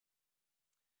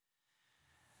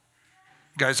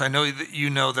guys, I know that you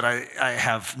know that I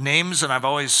have names, and I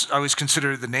always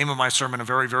considered the name of my sermon a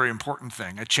very, very important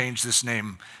thing. I changed this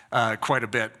name quite a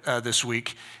bit this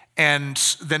week. And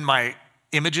then my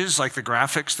images, like the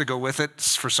graphics that go with it,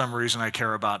 for some reason I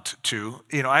care about too.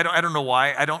 You know, I don't know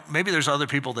why. Maybe there's other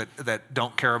people that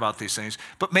don't care about these things,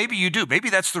 but maybe you do.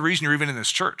 Maybe that's the reason you're even in this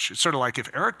church. It's sort of like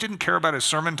if Eric didn't care about his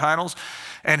sermon titles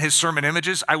and his sermon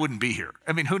images, I wouldn't be here.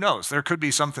 I mean, who knows? There could be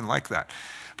something like that.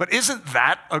 But isn't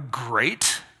that a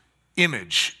great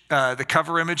image? The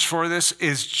cover image for this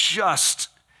is just,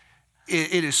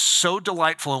 it is so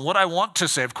delightful. And what I want to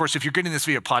say, of course, if you're getting this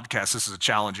via podcast, this is a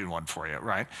challenging one for you,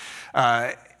 right?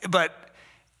 But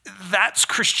that's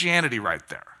Christianity right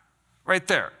there. Right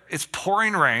there. It's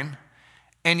pouring rain,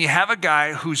 and you have a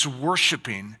guy who's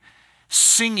worshiping,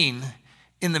 singing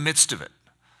in the midst of it.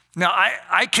 Now,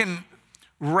 I can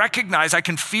recognize, I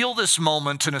can feel this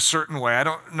moment in a certain way. I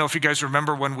don't know if you guys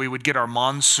remember when we would get our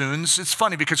monsoons. It's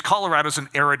funny because Colorado's an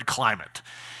arid climate.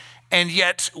 And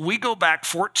yet we go back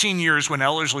 14 years when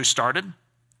Ellerslie started.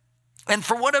 And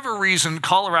for whatever reason,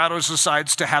 Colorado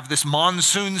decides to have this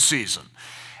monsoon season.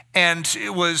 And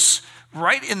it was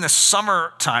right in the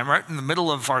summertime, right in the middle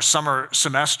of our summer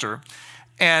semester.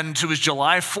 And it was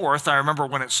July 4th, I remember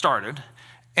when it started.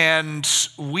 And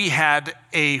we had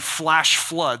a flash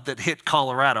flood that hit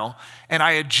Colorado. And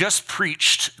I had just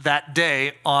preached that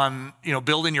day on,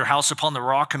 building your house upon the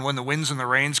rock, and when the winds and the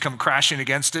rains come crashing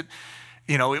against it,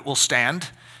 it will stand.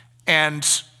 And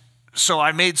so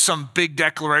I made some big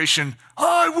declaration,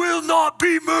 I will not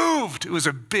be moved. It was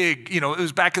a big, it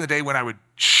was back in the day when I would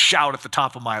shout at the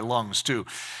top of my lungs too.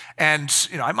 And,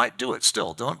 I might do it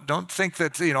still. Don't think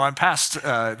that, I'm past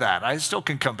that. I still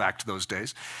can come back to those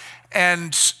days.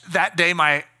 And that day,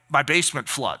 my basement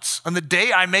floods. On the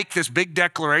day I make this big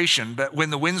declaration, that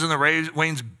when the winds and the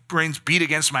rains beat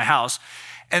against my house,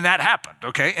 and that happened,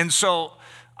 okay? And so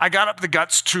I got up the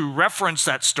guts to reference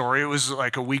that story. It was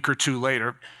like a week or two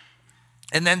later.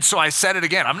 And then so I said it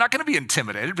again. I'm not going to be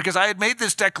intimidated because I had made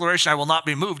this declaration, I will not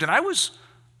be moved. And I was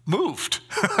moved.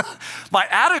 My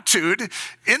attitude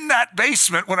in that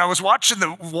basement when I was watching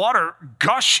the water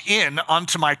gush in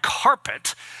onto my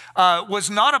carpet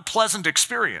was not a pleasant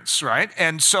experience, right?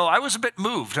 And so I was a bit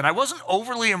moved, and I wasn't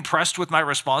overly impressed with my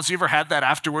response. You ever had that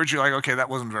afterwards? You're like, okay, that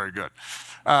wasn't very good.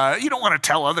 You don't want to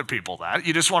tell other people that.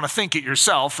 You just want to think it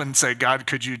yourself and say, God,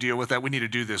 could you deal with that? We need to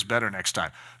do this better next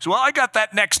time. So, I got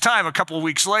that next time a couple of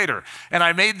weeks later, and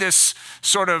I made this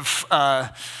sort of,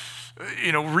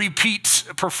 repeat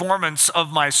performance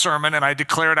of my sermon, and I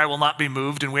declared I will not be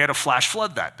moved, and we had a flash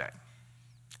flood that day.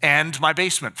 And my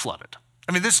basement flooded.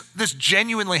 I mean, this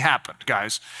genuinely happened,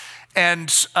 guys. And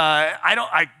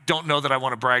I don't know that I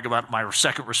want to brag about my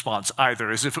second response either,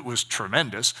 as if it was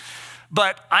tremendous.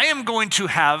 But I am going to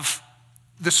have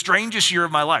the strangest year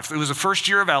of my life. It was the first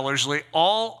year of Ellerslie.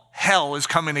 All hell is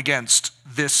coming against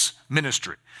this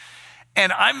ministry.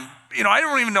 And I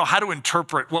don't even know how to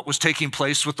interpret what was taking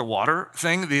place with the water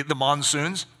thing, the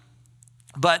monsoons.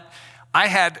 But I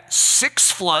had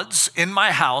 6 floods in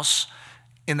my house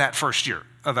in that first year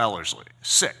of Ellerslie,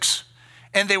 6.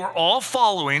 And they were all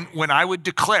following when I would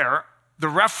declare the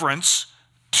reference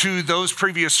to those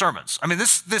previous sermons. I mean,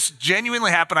 this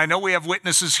genuinely happened. I know we have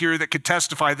witnesses here that could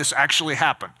testify this actually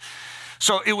happened.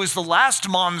 So it was the last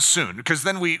monsoon, because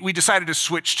then we decided to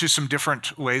switch to some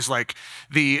different ways, like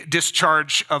the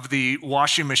discharge of the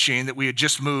washing machine that we had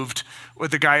just moved.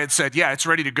 The guy had said, yeah, it's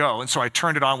ready to go. And so I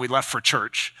turned it on, we left for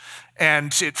church,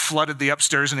 and it flooded the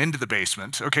upstairs and into the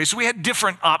basement. Okay, so we had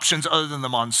different options other than the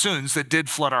monsoons that did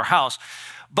flood our house.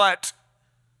 But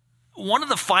one of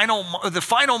the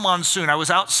final monsoon, I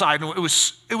was outside, and it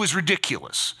was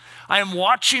ridiculous. I am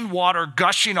watching water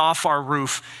gushing off our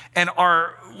roof, and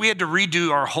we had to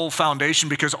redo our whole foundation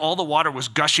because all the water was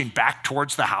gushing back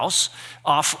towards the house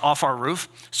off our roof.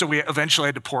 So we eventually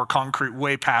had to pour concrete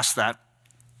way past that.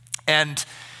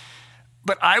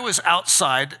 But I was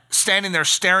outside, standing there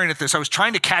staring at this. I was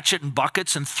trying to catch it in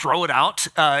buckets and throw it out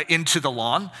into the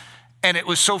lawn. And it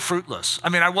was so fruitless. I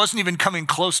mean, I wasn't even coming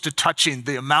close to touching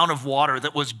the amount of water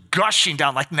that was gushing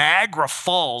down like Niagara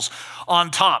Falls on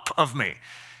top of me.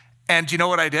 And you know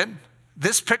what I did?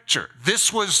 This picture,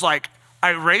 this was like,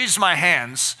 I raised my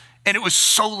hands, and it was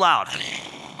so loud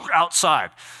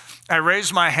outside. I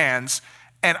raised my hands,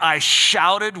 and I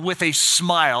shouted with a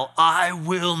smile, I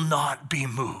will not be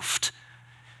moved.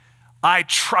 I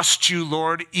trust you,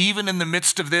 Lord, even in the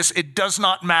midst of this. It does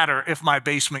not matter if my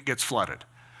basement gets flooded.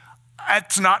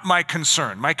 That's not my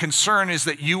concern. My concern is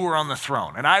that you were on the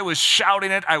throne. And I was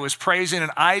shouting it, I was praising,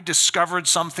 and I discovered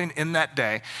something in that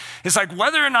day. It's like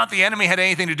whether or not the enemy had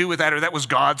anything to do with that, or that was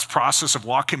God's process of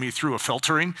walking me through a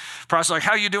filtering process. Like,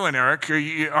 how you doing, Eric?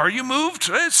 Are you moved?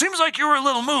 It seems like you were a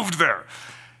little moved there.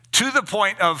 To the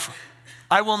point of,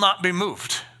 I will not be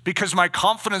moved, because my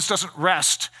confidence doesn't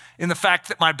rest in the fact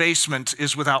that my basement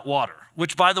is without water,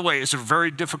 which, by the way, is a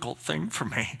very difficult thing for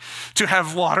me to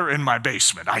have water in my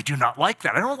basement. I do not like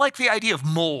that. I don't like the idea of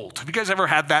mold. Have you guys ever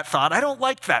had that thought? I don't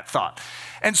like that thought.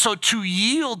 And so to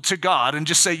yield to God and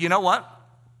just say, you know what?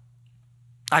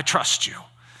 I trust you.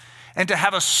 And to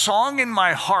have a song in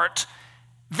my heart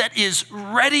that is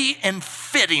ready and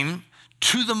fitting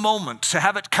to the moment, to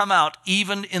have it come out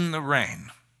even in the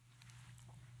rain.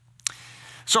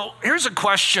 So here's a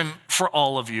question for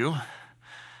all of you.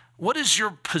 What is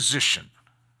your position?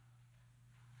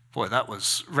 Boy, that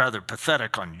was rather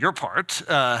pathetic on your part.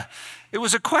 It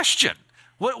was a question.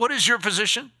 What is your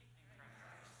position?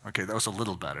 Okay, that was a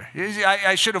little better.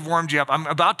 I should have warmed you up. I'm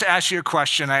about to ask you a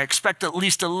question. I expect at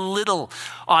least a little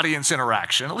audience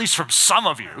interaction, at least from some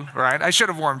of you, right? I should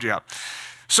have warmed you up.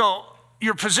 So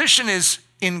your position is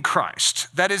in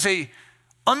Christ. That is a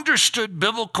understood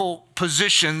biblical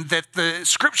position that the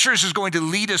scriptures is going to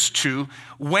lead us to.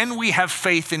 When we have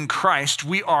faith in Christ,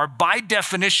 we are by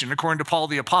definition, according to Paul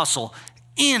the Apostle,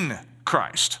 in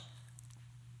Christ.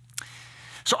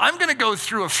 So I'm going to go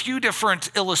through a few different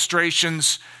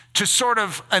illustrations to sort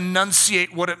of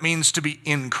enunciate what it means to be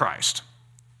in Christ.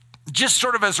 Just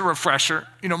sort of as a refresher,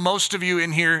 most of you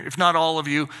in here, if not all of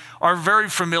you, are very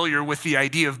familiar with the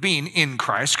idea of being in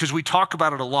Christ because we talk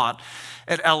about it a lot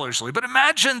at Ellerslie. But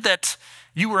imagine that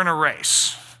you were in a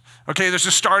race. Okay, there's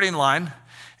a starting line,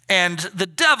 and the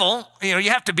devil, you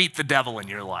have to beat the devil in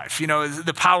your life.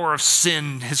 The power of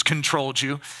sin has controlled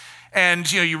you.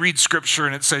 And, you read scripture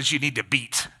and it says you need to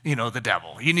beat, the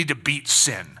devil. You need to beat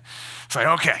sin. It's like,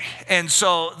 okay. And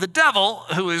so the devil,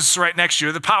 who is right next to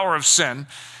you, the power of sin,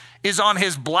 is on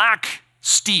his black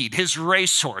steed, his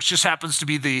racehorse. Just happens to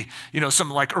be the, some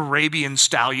like Arabian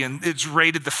stallion. It's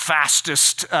rated the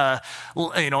fastest,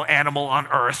 animal on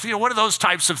earth. One of those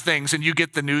types of things. And you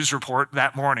get the news report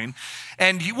that morning.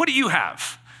 And what do you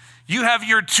have? You have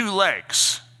your two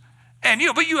legs. And,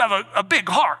 but you have a big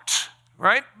heart,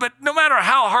 right? But no matter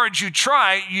how hard you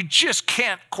try, you just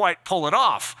can't quite pull it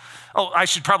off. Oh, I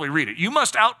should probably read it. You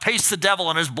must outpace the devil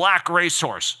on his black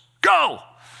racehorse. Go!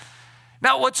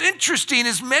 Now, what's interesting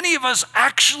is many of us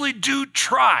actually do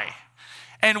try.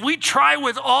 And we try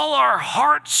with all our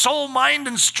heart, soul, mind,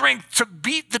 and strength to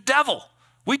beat the devil.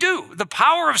 We do. The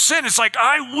power of sin is like,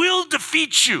 I will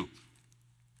defeat you.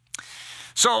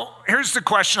 So here's the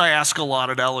question I ask a lot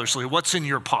at Ellerslie. What's in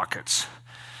your pockets?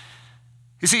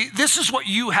 You see, this is what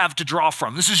you have to draw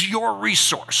from. This is your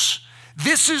resource.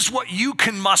 This is what you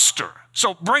can muster.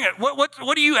 So bring it.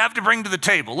 What do you have to bring to the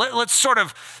table? Let's sort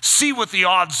of see what the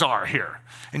odds are here.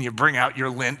 And you bring out your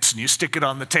lint and you stick it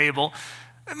on the table.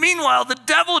 Meanwhile, the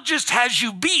devil just has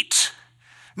you beat.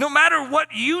 No matter what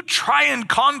you try and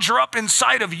conjure up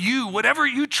inside of you, whatever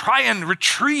you try and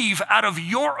retrieve out of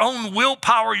your own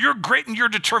willpower, your grit and your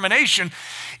determination,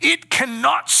 it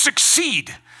cannot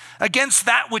succeed against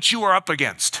that which you are up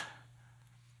against.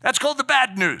 That's called the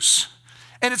bad news.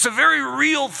 And it's a very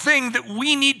real thing that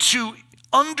we need to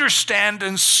understand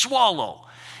and swallow,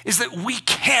 is that we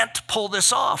can't pull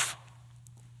this off.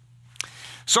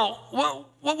 So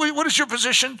what is your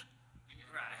position?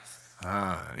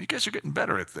 You guys are getting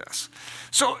better at this.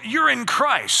 So you're in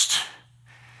Christ.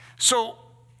 So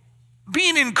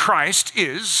being in Christ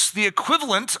is the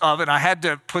equivalent of, and I had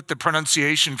to put the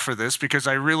pronunciation for this because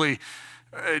I really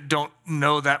don't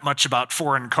know that much about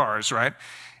foreign cars, right?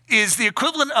 Is the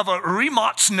equivalent of a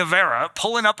Rimac Navara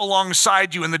pulling up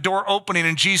alongside you and the door opening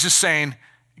and Jesus saying,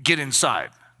 get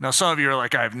inside. Now, some of you are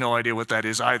like, I have no idea what that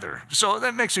is either. So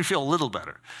that makes me feel a little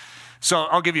better. So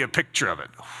I'll give you a picture of it.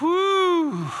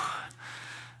 Whoo!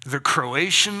 The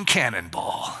Croatian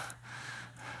cannonball.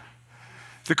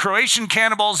 The Croatian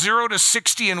cannonball, 0 to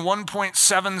 60 in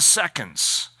 1.7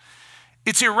 seconds.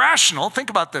 It's irrational. Think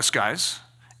about this, guys.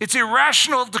 It's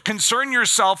irrational to concern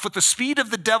yourself with the speed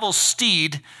of the devil's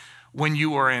steed when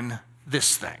you are in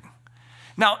this thing.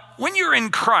 Now, when you're in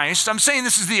Christ, I'm saying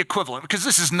this is the equivalent because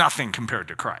this is nothing compared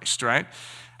to Christ, right?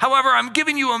 However, I'm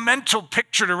giving you a mental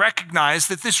picture to recognize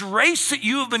that this race that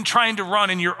you have been trying to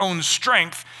run in your own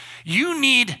strength, you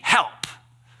need help.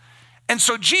 And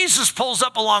so Jesus pulls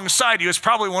up alongside you. It's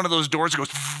probably one of those doors that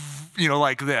goes,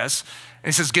 like this. And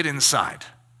he says, get inside.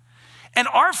 And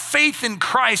our faith in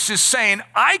Christ is saying,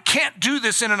 I can't do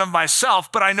this in and of myself,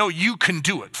 but I know you can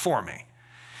do it for me.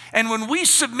 And when we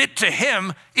submit to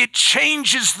him, it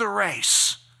changes the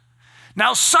race.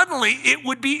 Now, suddenly, it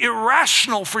would be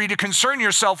irrational for you to concern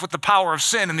yourself with the power of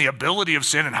sin and the ability of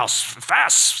sin and how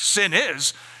fast sin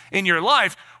is in your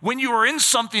life when you are in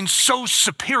something so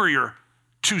superior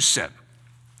to sin.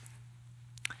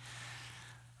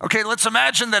 Okay, let's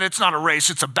imagine that it's not a race,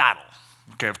 it's a battle.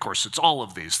 Okay, of course, it's all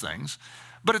of these things,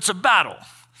 but it's a battle.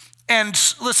 And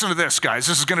listen to this, guys.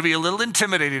 This is going to be a little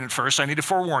intimidating at first. I need to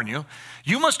forewarn you.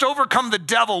 You must overcome the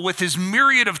devil with his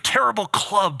myriad of terrible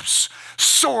clubs,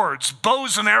 swords,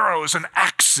 bows and arrows, and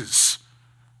axes.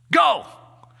 Go.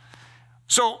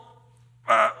 So,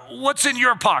 what's in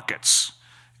your pockets?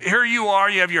 Here you are.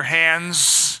 You have your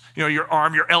hands, your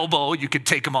arm, your elbow. You could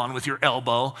take them on with your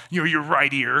elbow. Your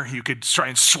right ear. You could try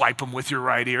and swipe them with your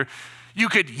right ear. You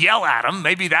could yell at them.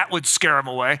 Maybe that would scare them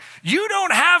away. You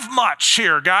don't have much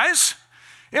here, guys.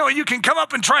 You can come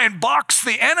up and try and box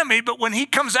the enemy, but when he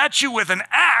comes at you with an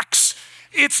axe,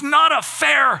 it's not a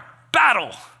fair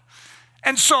battle.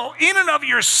 And so in and of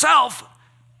yourself,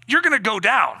 you're going to go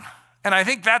down. And I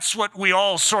think that's what we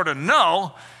all sort of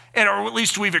know, or at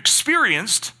least we've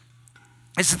experienced,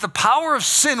 is that the power of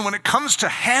sin when it comes to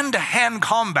hand-to-hand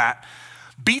combat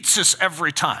beats us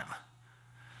every time.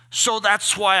 So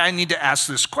that's why I need to ask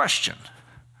this question.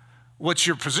 What's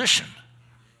your position?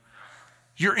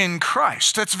 You're in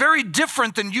Christ. That's very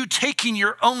different than you taking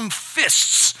your own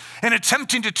fists and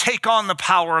attempting to take on the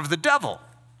power of the devil.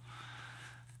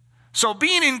 So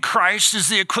being in Christ is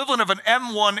the equivalent of an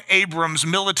M1 Abrams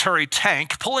military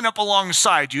tank pulling up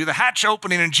alongside you, the hatch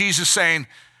opening and Jesus saying,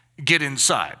 get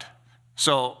inside.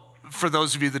 So for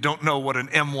those of you that don't know what an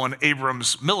M1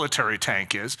 Abrams military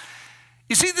tank is,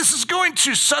 you see, this is going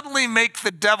to suddenly make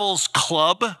the devil's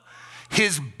club,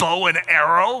 his bow and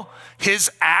arrow,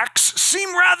 his axe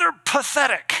seem rather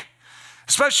pathetic,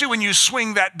 especially when you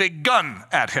swing that big gun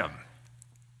at him.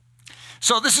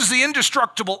 So this is the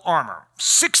indestructible armor,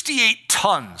 68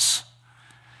 tons,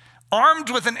 armed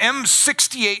with an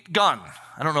M68 gun.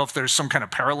 I don't know if there's some kind of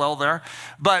parallel there,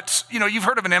 but you've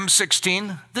heard of an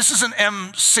M16. This is an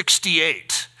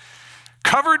M68,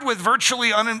 covered with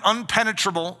virtually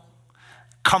unpenetrable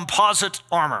composite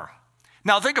armor.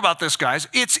 Now think about this, guys.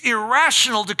 It's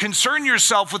irrational to concern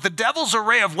yourself with the devil's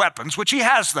array of weapons, which he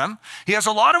has them. He has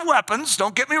a lot of weapons,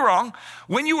 don't get me wrong,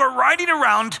 when you are riding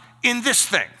around in this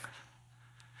thing.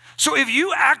 So if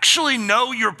you actually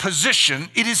know your position,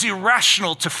 it is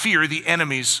irrational to fear the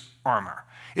enemy's armor.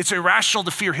 It's irrational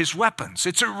to fear his weapons.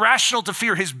 It's irrational to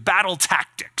fear his battle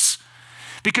tactics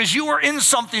because you are in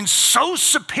something so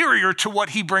superior to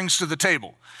what he brings to the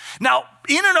table. Now,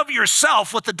 in and of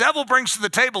yourself, what the devil brings to the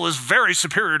table is very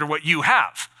superior to what you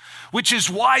have, which is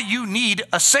why you need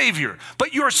a savior.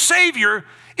 But your savior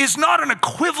is not an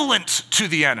equivalent to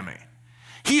the enemy.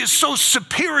 He is so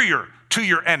superior to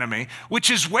your enemy, which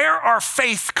is where our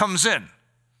faith comes in.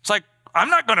 It's like, I'm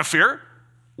not going to fear.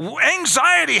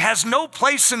 Anxiety has no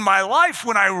place in my life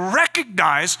when I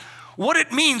recognize what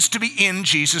it means to be in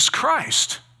Jesus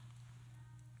Christ.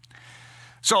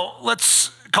 So let's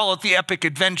call it the epic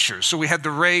adventure. So we had the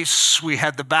race, we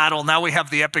had the battle, now we have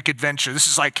the epic adventure. This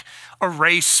is like a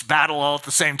race battle all at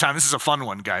the same time. This is a fun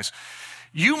one, guys.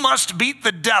 You must beat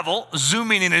the devil,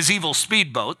 zooming in his evil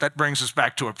speedboat, that brings us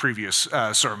back to a previous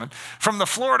sermon, from the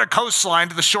Florida coastline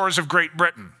to the shores of Great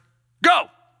Britain. Go!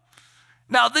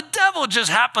 Now, the devil just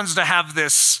happens to have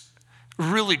this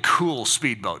really cool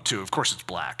speedboat, too. Of course, it's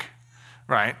black,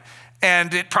 right?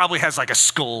 And it probably has like a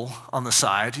skull on the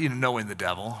side, knowing the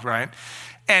devil, right?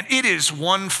 And it is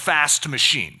one fast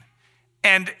machine.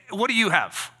 And what do you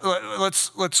have?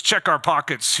 Let's check our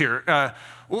pockets here.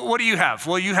 What do you have?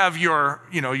 Well, you have your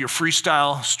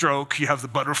freestyle stroke. You have the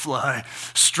butterfly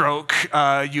stroke.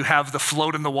 You have the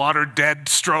float in the water dead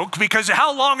stroke. Because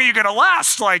how long are you going to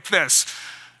last like this?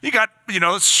 You got,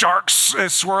 sharks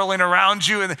swirling around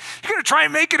you, and you're going to try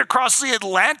and make it across the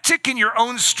Atlantic in your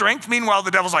own strength. Meanwhile,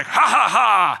 the devil's like, ha, ha,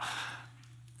 ha.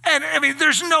 And I mean,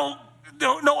 there's no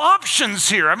options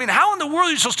here. I mean, how in the world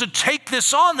are you supposed to take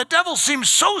this on? The devil seems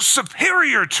so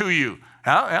superior to you.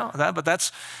 But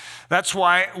that's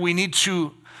why we need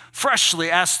to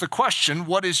freshly ask the question,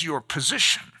 what is your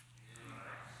position?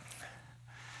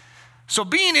 So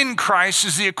being in Christ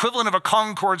is the equivalent of a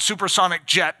Concorde supersonic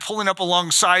jet pulling up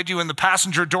alongside you and the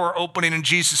passenger door opening and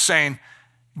Jesus saying,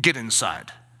 get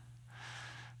inside.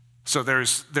 So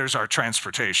there's our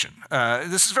transportation.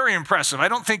 This is very impressive. I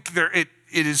don't think it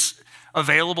is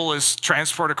available as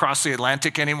transport across the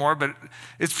Atlantic anymore, but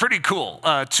it's pretty cool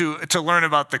to learn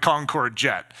about the Concorde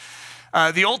jet.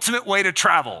 The ultimate way to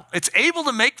travel. It's able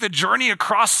to make the journey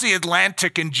across the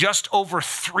Atlantic in just over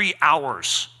 3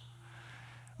 hours,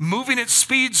 moving at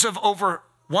speeds of over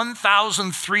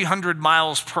 1,300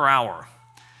 miles per hour.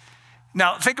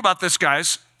 Now, think about this,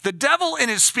 guys. The devil in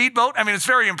his speedboat, I mean, it's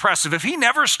very impressive. If he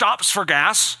never stops for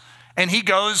gas and he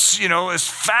goes, as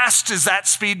fast as that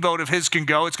speedboat of his can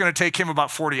go, it's going to take him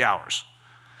about 40 hours,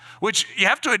 which you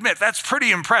have to admit, that's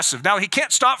pretty impressive. Now, he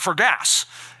can't stop for gas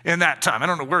in that time. I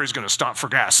don't know where he's going to stop for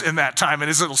gas in that time in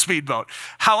his little speedboat.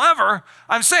 However,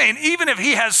 I'm saying even if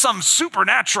he has some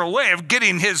supernatural way of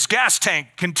getting his gas tank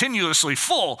continuously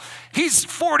full, he's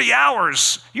 40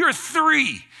 hours, you're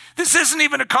 3. This isn't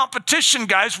even a competition,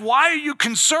 guys. Why are you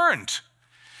concerned?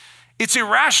 It's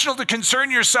irrational to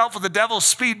concern yourself with the devil's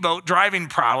speedboat driving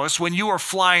prowess when you are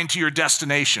flying to your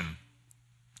destination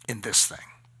in this thing.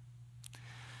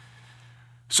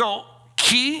 So,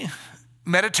 key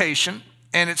meditation,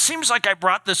 and it seems like I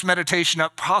brought this meditation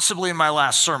up possibly in my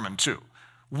last sermon too.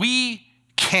 We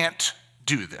can't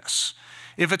do this.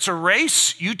 If it's a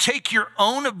race, you take your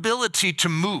own ability to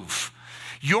move,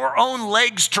 your own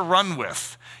legs to run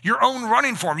with, your own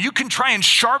running form. You can try and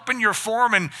sharpen your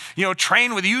form and,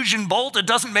 train with Usain Bolt. It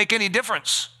doesn't make any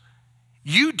difference.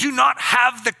 You do not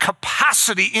have the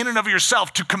capacity in and of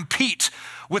yourself to compete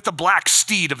with the black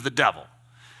steed of the devil.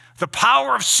 The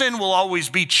power of sin will always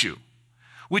beat you,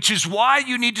 which is why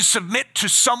you need to submit to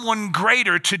someone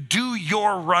greater to do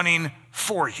your running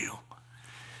for you.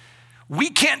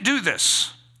 We can't do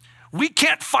this. We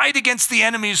can't fight against the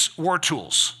enemy's war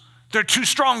tools. They're too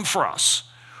strong for us,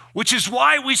 which is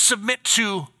why we submit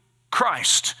to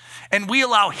Christ and we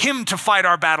allow him to fight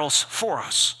our battles for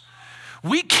us.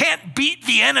 We can't beat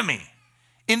the enemy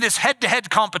in this head-to-head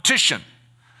competition,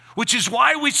 which is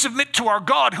why we submit to our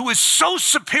God who is so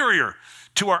superior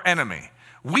to our enemy.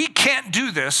 We can't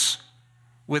do this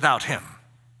without him.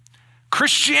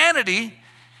 Christianity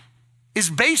is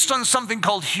based on something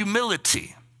called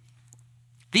humility.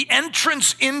 The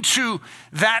entrance into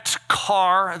that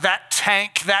car, that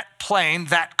tank, that plane,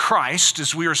 that Christ,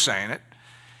 as we are saying it,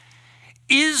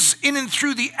 is in and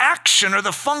through the action or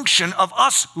the function of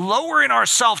us lowering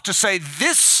ourselves to say,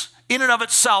 this in and of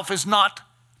itself is not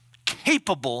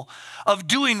capable of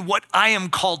doing what I am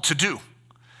called to do.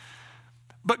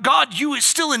 But God, you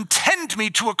still intend me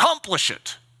to accomplish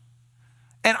it.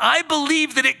 And I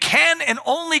believe that it can and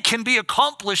only can be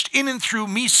accomplished in and through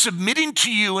me submitting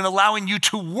to you and allowing you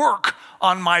to work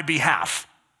on my behalf.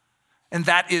 And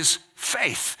that is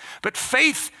faith. But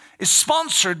faith is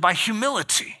sponsored by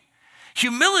humility.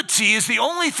 Humility is the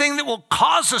only thing that will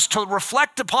cause us to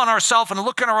reflect upon ourselves and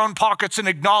look in our own pockets and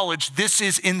acknowledge this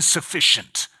is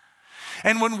insufficient.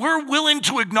 And when we're willing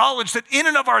to acknowledge that in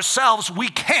and of ourselves we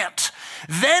can't,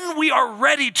 then we are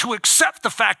ready to accept the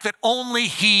fact that only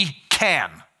he can.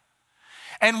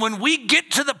 And when we get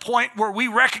to the point where we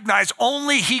recognize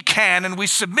only he can and we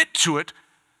submit to it,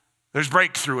 there's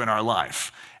breakthrough in our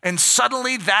life. And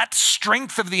suddenly that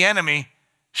strength of the enemy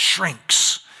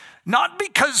shrinks. Not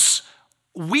because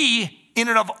we, in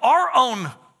and of our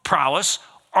own prowess,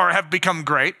 have become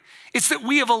great. It's that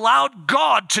we have allowed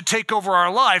God to take over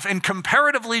our life, and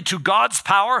comparatively to God's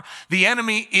power, the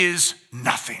enemy is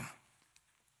nothing.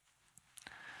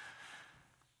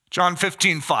 John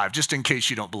 15:5, just in case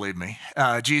you don't believe me,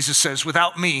 Jesus says,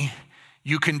 without me,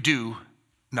 you can do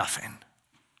nothing.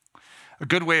 A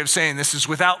good way of saying this is,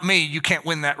 without me, you can't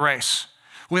win that race.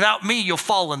 Without me, you'll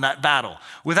fall in that battle.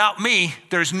 Without me,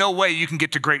 there's no way you can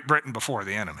get to Great Britain before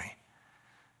the enemy.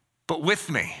 But with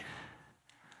me,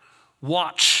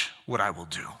 watch what I will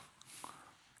do.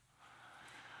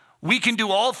 We can do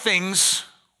all things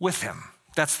with him.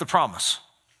 That's the promise.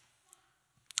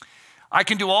 I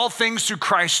can do all things through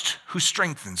Christ who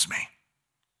strengthens me.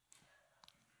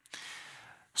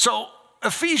 So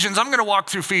Ephesians, I'm going to walk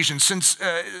through Ephesians.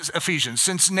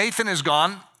 Since Nathan is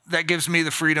gone, that gives me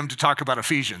the freedom to talk about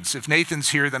Ephesians. If Nathan's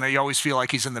here, then I always feel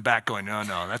like he's in the back going, no,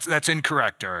 that's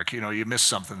incorrect, Eric. You missed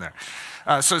something there.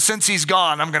 So since he's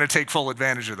gone, I'm going to take full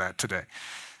advantage of that today.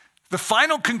 The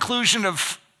final conclusion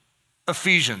of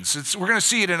Ephesians, we're going to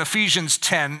see it in Ephesians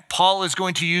 10. Paul is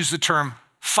going to use the term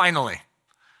finally.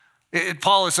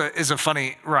 Paul is a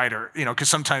funny writer, because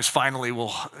sometimes finally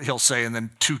he'll say, and then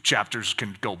 2 chapters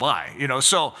can go by,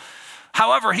 So,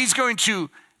 however, he's going to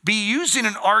be using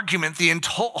an argument the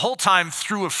whole time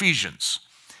through Ephesians.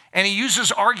 And he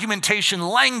uses argumentation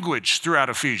language throughout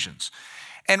Ephesians.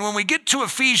 And when we get to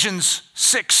Ephesians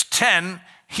 6:10,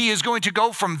 he is going to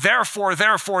go from therefore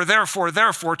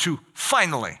to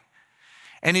finally.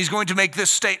 And he's going to make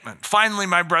this statement. Finally,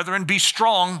 my brethren, be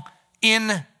strong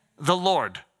in the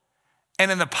Lord and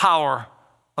in the power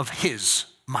of his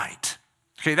might.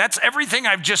 Okay, that's everything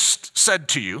I've just said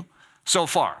to you so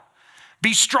far.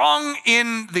 Be strong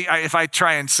in the, if I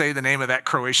try and say the name of that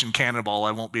Croatian cannonball,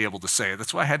 I won't be able to say it.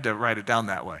 That's why I had to write it down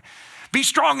that way. Be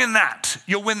strong in that.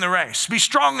 You'll win the race. Be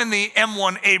strong in the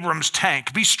M1 Abrams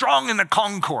tank. Be strong in the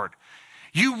Concorde.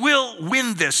 You will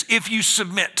win this if you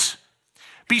submit.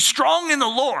 Be strong in the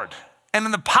Lord and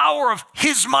in the power of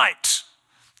his might.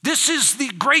 This is the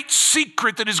great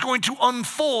secret that is going to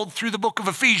unfold through the book of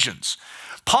Ephesians.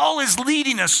 Paul is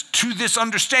leading us to this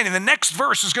understanding. The next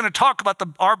verse is going to talk about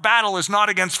our battle is not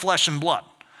against flesh and blood.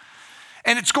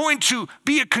 And it's going to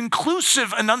be a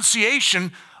conclusive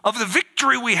enunciation of the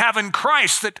victory we have in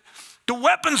Christ, that the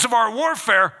weapons of our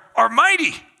warfare are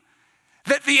mighty,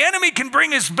 that the enemy can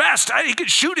bring his best. He can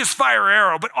shoot his fire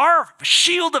arrow, but our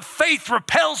shield of faith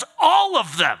repels all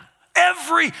of them,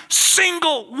 every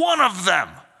single one of them.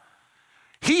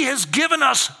 He has given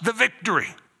us the victory.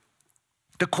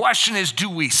 The question is, do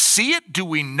we see it? Do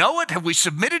we know it? Have we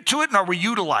submitted to it? And are we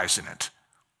utilizing it?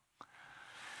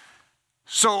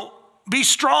 So be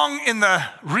strong in the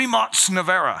Remots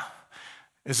Nevera.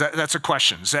 That's a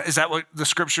question. Is that what the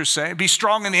scriptures say? Be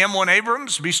strong in the M1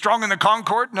 Abrams? Be strong in the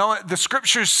Concorde? No, the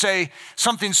scriptures say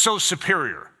something so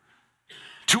superior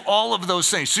to all of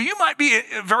those things. So you might be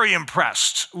very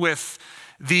impressed with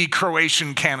the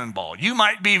Croatian cannonball. You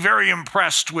might be very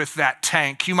impressed with that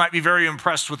tank. You might be very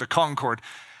impressed with the Concorde.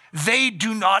 They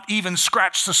do not even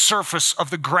scratch the surface of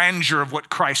the grandeur of what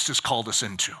Christ has called us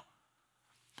into.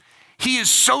 He is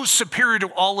so superior to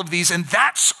all of these, and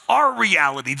that's our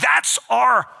reality. That's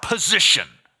our position.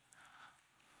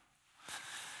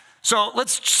 So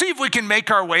let's see if we can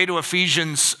make our way to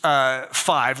Ephesians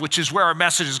 5, which is where our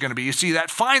message is going to be. You see,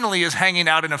 that finally is hanging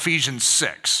out in Ephesians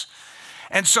 6.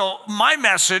 And so my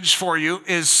message for you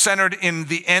is centered in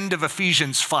the end of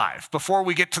Ephesians 5, before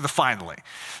we get to the finally.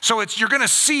 So you're going to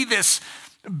see this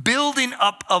building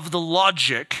up of the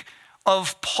logic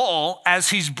of Paul as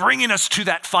he's bringing us to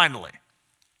that finally.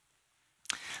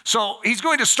 So he's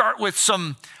going to start with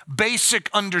some basic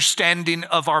understanding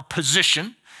of our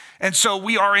position. And so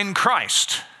we are in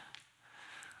Christ.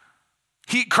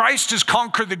 Christ has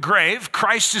conquered the grave.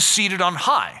 Christ is seated on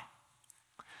high.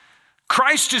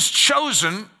 Christ has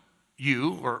chosen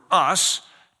you or us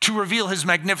to reveal his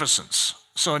magnificence.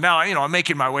 So now, I'm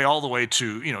making my way all the way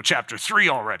to, chapter 3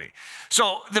 already.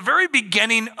 So the very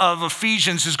beginning of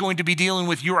Ephesians is going to be dealing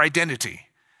with your identity.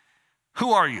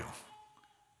 Who are you?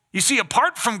 You see,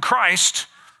 apart from Christ,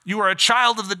 you are a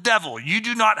child of the devil. You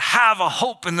do not have a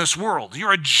hope in this world.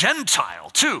 You're a Gentile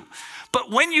too. But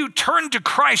when you turn to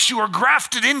Christ, you are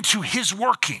grafted into his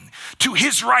working, to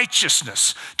his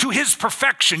righteousness, to his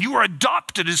perfection. You are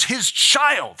adopted as his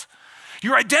child.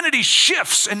 Your identity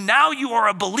shifts, and now you are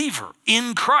a believer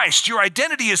in Christ. Your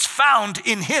identity is found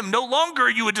in him. No longer are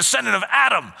you a descendant of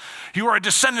Adam. You are a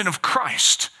descendant of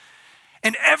Christ.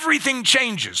 And everything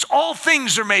changes. All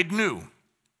things are made new.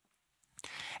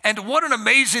 And what an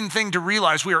amazing thing to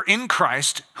realize. We are in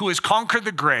Christ, who has conquered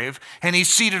the grave, and he's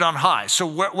seated on high. So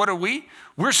what are we?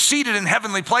 We're seated in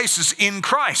heavenly places in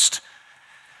Christ.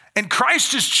 And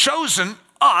Christ has chosen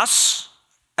us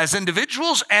as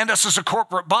individuals and us as a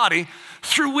corporate body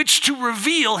through which to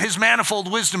reveal his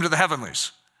manifold wisdom to the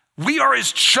heavenlies. We are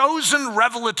his chosen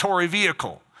revelatory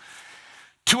vehicle.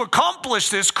 To accomplish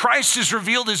this, Christ has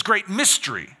revealed his great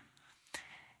mystery.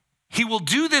 He will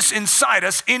do this inside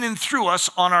us, in and through us,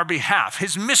 on our behalf.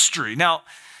 His mystery. Now,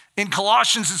 in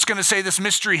Colossians, it's going to say this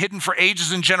mystery hidden for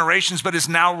ages and generations, but is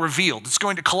now revealed.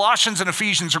 Colossians and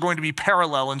Ephesians are going to be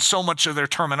parallel in so much of their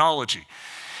terminology.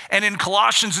 And in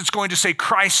Colossians, it's going to say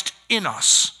Christ in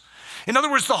us. In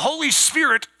other words, the Holy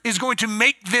Spirit is going to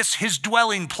make this his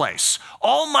dwelling place.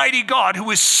 Almighty God, who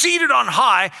is seated on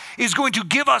high, is going to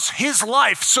give us his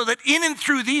life so that in and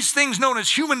through these things known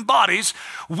as human bodies,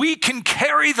 we can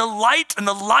carry the light and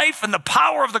the life and the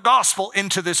power of the gospel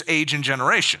into this age and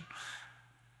generation.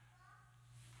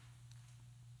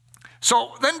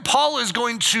 So then Paul is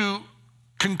going to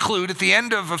conclude at the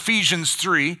end of Ephesians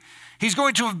 3, he's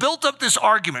going to have built up this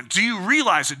argument. Do you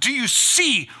realize it? Do you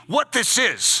see what this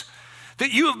is?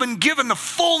 That you have been given the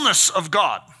fullness of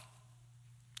God.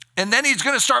 And then he's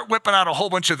going to start whipping out a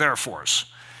whole bunch of therefores.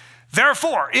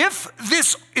 Therefore, if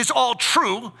this is all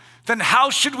true, then how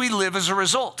should we live as a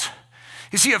result?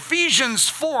 You see, Ephesians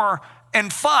 4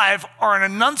 and 5 are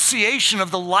an enunciation of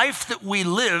the life that we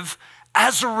live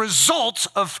as a result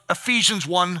of Ephesians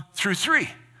 1 through 3.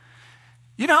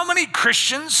 You know how many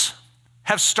Christians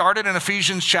have started in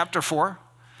Ephesians chapter 4?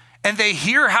 And they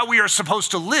hear how we are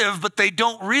supposed to live, but they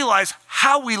don't realize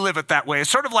how we live it that way. It's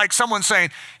sort of like someone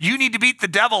saying, you need to beat the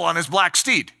devil on his black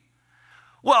steed.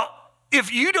 Well,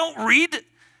 if you don't read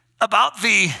about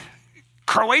the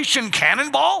Croatian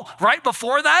cannonball right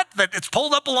before that it's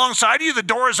pulled up alongside you, the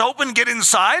door is open, get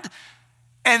inside.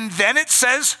 And then it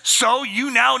says, so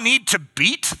you now need to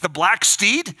beat the black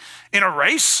steed in a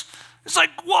race? It's like,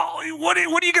 well, what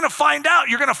are you going to find out?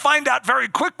 You're going to find out very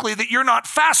quickly that you're not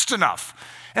fast enough.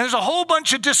 And there's a whole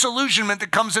bunch of disillusionment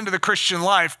that comes into the Christian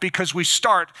life because we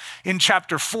start in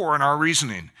chapter 4 in our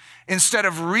reasoning, instead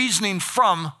of reasoning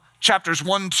from chapters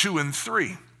 1, 2, and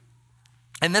 3.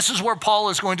 And this is where Paul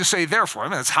is going to say, therefore. I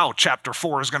mean, that's how chapter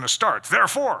 4 is going to start.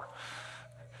 Therefore.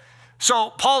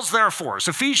 So Paul's therefores.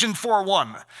 Ephesians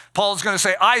 4:1. Paul is going to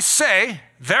say, I say,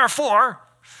 therefore.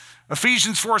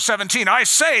 Ephesians 4:17. I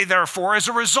say, therefore, as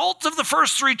a result of the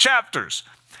first 3 chapters.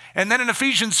 And then in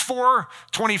Ephesians 4:25,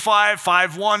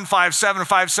 5:1, 5:7,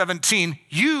 5:17,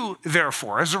 you,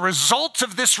 therefore, as a result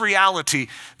of this reality,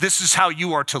 this is how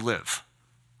you are to live.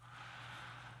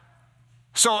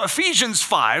 So Ephesians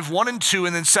 5:1 and 2,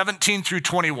 and then 17 through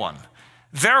 21.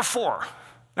 Therefore,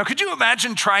 now could you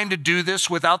imagine trying to do this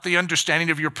without the understanding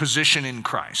of your position in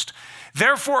Christ?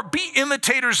 Therefore, be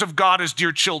imitators of God as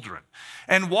dear children,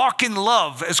 and walk in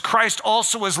love as Christ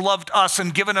also has loved us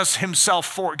and given himself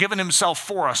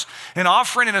for us, an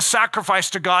offering and a sacrifice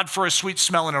to God for a sweet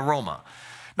smell and aroma.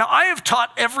 Now, I have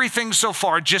taught everything so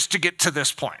far just to get to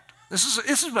this point. This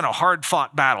has been a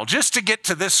hard-fought battle just to get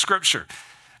to this scripture,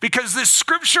 because this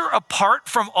scripture, apart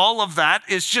from all of that,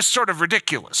 is just sort of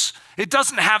ridiculous. It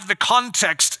doesn't have the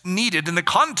context needed, and the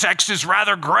context is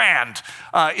rather grand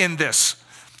in this.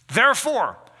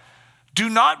 Therefore, do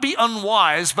not be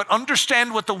unwise, but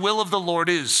understand what the will of the Lord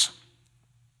is.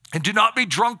 And do not be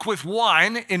drunk with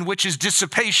wine, in which is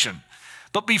dissipation,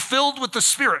 but be filled with the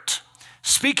Spirit,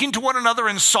 speaking to one another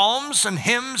in psalms and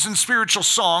hymns and spiritual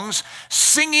songs,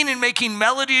 singing and making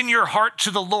melody in your heart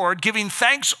to the Lord, giving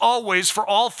thanks always for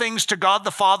all things to God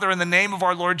the Father in the name of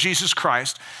our Lord Jesus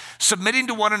Christ, submitting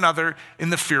to one another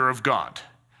in the fear of God.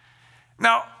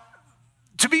 Now,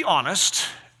 to be honest,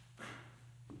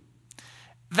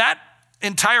 that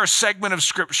entire segment of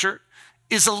scripture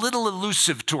is a little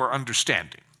elusive to our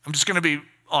understanding. I'm just going to be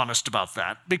honest about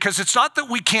that, because it's not that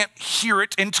we can't hear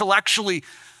it intellectually,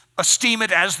 esteem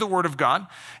it as the word of God,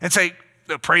 and say,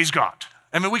 praise God.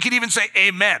 I mean, we could even say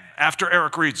amen after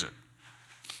Eric reads it.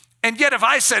 And yet if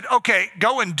I said, okay,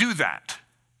 go and do that,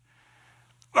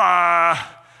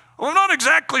 I'm not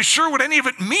exactly sure what any of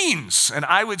it means. And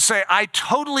I would say, I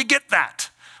totally get that,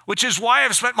 which is why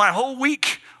I've spent my whole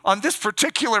week on this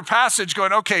particular passage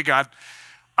going, okay, God,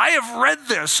 I have read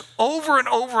this over and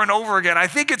over and over again. I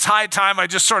think it's high time I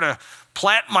just sort of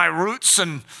plant my roots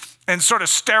and sort of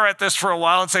stare at this for a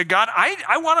while and say, God,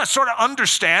 I want to sort of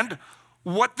understand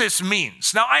what this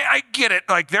means. Now, I get it,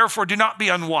 like, therefore, do not be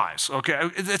unwise, okay?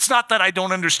 It's not that I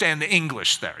don't understand the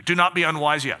English there. Do not be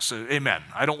unwise, yes, amen.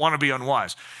 I don't want to be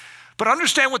unwise. But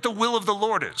understand what the will of the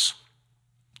Lord is.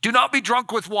 Do not be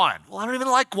drunk with wine. Well, I don't even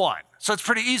like wine, so it's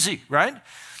pretty easy, right?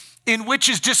 In which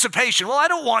is dissipation. Well, I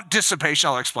don't want dissipation.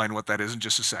 I'll explain what that is in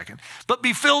just a second. But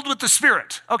be filled with the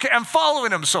Spirit. Okay, I'm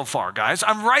following him so far, guys.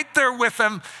 I'm right there with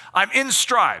him. I'm in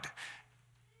stride.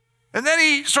 And then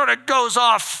he sort of goes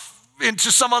off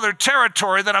into some other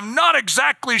territory that I'm not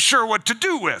exactly sure what to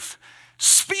do with.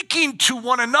 Speaking to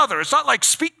one another. It's not like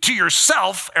speak to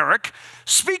yourself, Eric.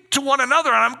 Speak to one another.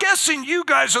 And I'm guessing you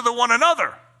guys are the one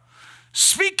another.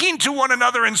 Speaking to one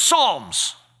another in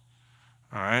psalms.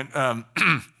 All right.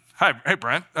 Hi, hey,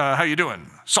 Brent. How you doing?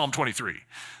 Psalm 23.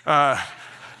 I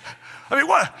mean,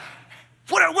 what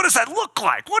does that look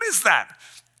like? What is that?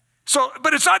 So,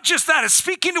 but it's not just that. It's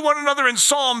speaking to one another in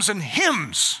psalms and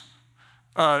hymns.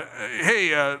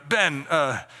 Hey, Ben,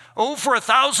 oh, for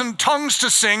 1,000 tongues to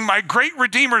sing my great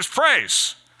Redeemer's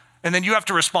praise. And then you have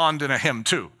to respond in a hymn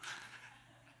too.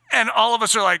 And all of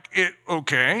us are like,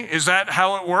 okay, is that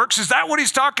how it works? Is that what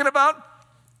he's talking about?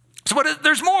 So but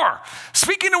there's more.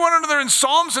 Speaking to one another in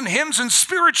psalms and hymns and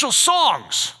spiritual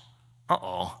songs.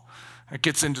 Uh-oh. It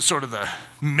gets into sort of the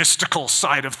mystical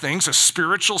side of things. A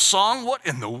spiritual song? What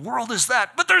in the world is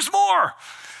that? But there's more.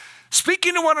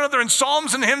 Speaking to one another in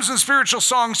psalms and hymns and spiritual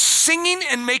songs, singing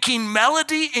and making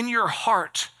melody in your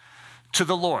heart to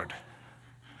the Lord.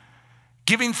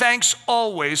 Giving thanks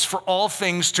always for all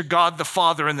things to God the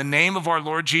Father in the name of our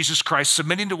Lord Jesus Christ,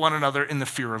 submitting to one another in the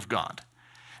fear of God.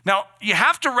 Now, you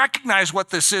have to recognize what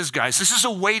this is, guys. This is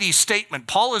a weighty statement.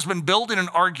 Paul has been building an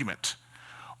argument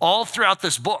all throughout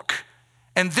this book.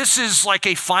 And this is like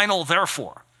a final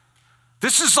therefore.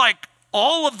 This is like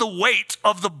all of the weight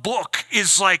of the book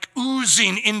is like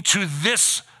oozing into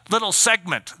this little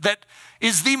segment that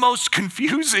is the most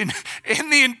confusing in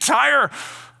the entire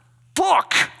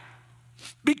book.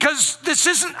 because this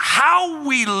isn't how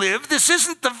we live. This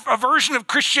isn't a version of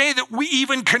Christianity that we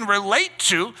even can relate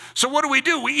to. So what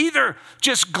do? We either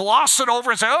just gloss it over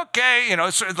and say, okay,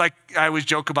 it's sort of like I always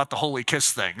joke about the holy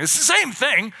kiss thing. It's the same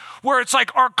thing where it's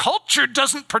like our culture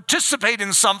doesn't participate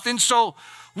in something, so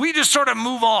we just sort of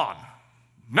move on.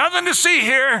 Nothing to see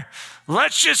here.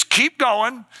 Let's just keep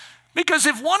going. Because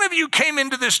if one of you came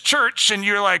into this church and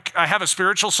you're like, I have a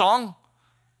spiritual song,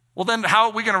 well, then how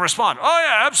are we going to respond? Oh,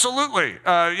 yeah, absolutely.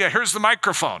 Here's the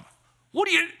microphone.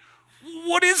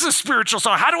 What is a spiritual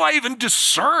song? How do I even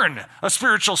discern a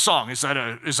spiritual song? Is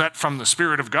that from the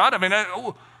Spirit of God? I mean,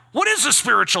 what is a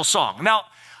spiritual song? Now,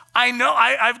 I know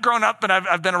I've grown up and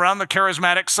I've been around the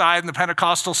charismatic side and the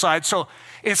Pentecostal side, so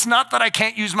it's not that I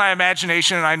can't use my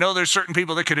imagination, and I know there's certain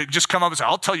people that could just come up and say,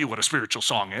 I'll tell you what a spiritual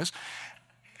song is.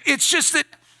 It's just that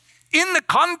in the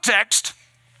context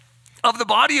of the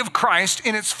body of Christ,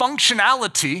 in its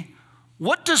functionality,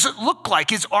 what does it look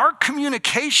like? Is our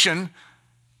communication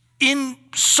in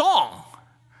song?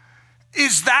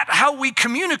 Is that how we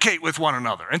communicate with one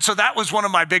another? And so that was one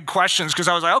of my big questions, because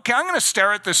I was like, okay, I'm going to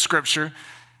stare at this scripture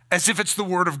as if it's the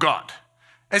word of God.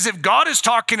 As if God is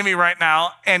talking to me right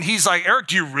now, and he's like, Eric,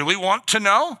 do you really want to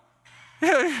know?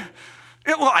 Yeah,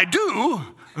 well, I do.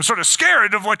 I'm sort of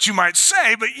scared of what you might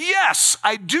say, but yes,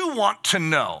 I do want to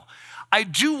know. I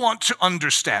do want to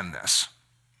understand this.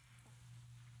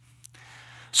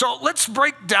 So let's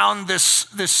break down this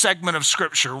segment of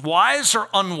scripture, wise or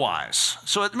unwise.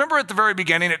 So remember at the very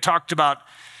beginning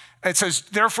it says,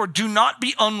 therefore do not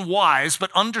be unwise, but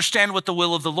understand what the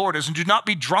will of the Lord is, and do not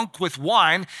be drunk with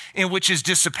wine, in which is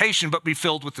dissipation, but be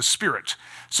filled with the Spirit.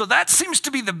 So that seems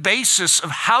to be the basis of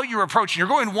how you're approaching. You're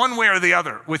going one way or the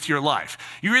other with your life.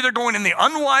 You're either going in the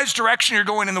unwise direction, or you're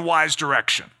going in the wise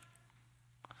direction.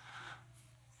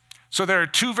 So there are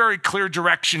two very clear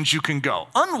directions you can go.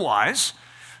 Unwise,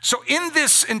 so in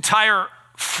this entire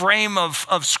frame of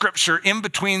scripture, in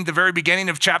between the very beginning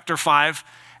of chapter 5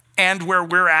 and where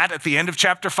we're at the end of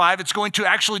chapter 5, it's going to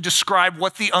actually describe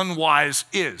what the unwise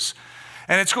is.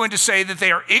 And it's going to say that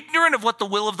they are ignorant of what the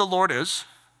will of the Lord is.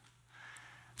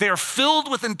 They are filled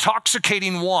with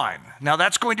intoxicating wine. Now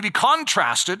that's going to be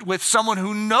contrasted with someone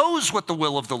who knows what the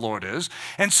will of the Lord is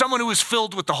and someone who is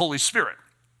filled with the Holy Spirit.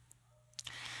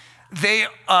 They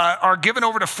are given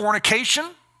over to fornication,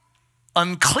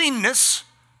 uncleanness,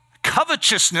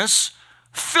 covetousness,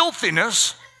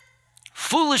 filthiness,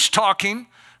 foolish talking,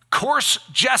 coarse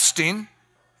jesting,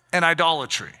 and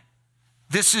idolatry.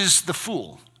 This is the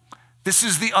fool. This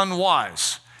is the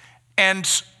unwise. And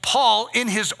Paul, in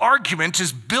his argument,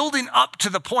 is building up to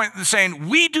the point of saying,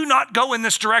 we do not go in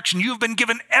this direction. You've been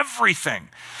given everything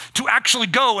to actually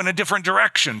go in a different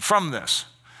direction from this.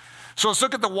 So let's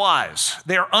look at the wise.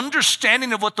 They are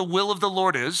understanding of what the will of the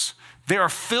Lord is. They are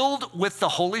filled with the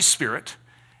Holy Spirit.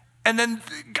 And then,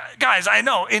 guys, I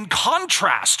know, in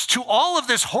contrast to all of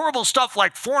this horrible stuff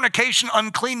like fornication,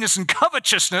 uncleanness, and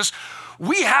covetousness,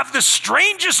 we have the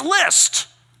strangest list.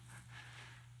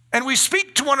 And we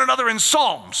speak to one another in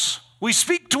psalms. We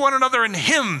speak to one another in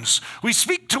hymns. We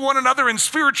speak to one another in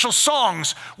spiritual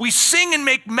songs. We sing and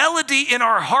make melody in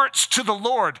our hearts to the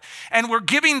Lord. And we're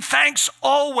giving thanks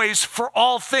always for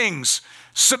all things,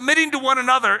 submitting to one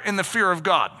another in the fear of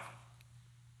God.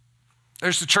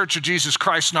 There's the Church of Jesus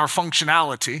Christ and our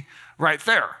functionality right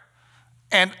there.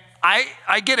 And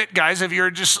I get it, guys, if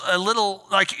you're just a little,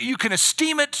 like, you can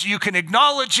esteem it, you can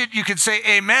acknowledge it, you can say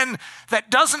amen. That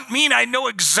doesn't mean I know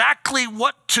exactly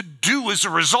what to do as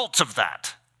a result of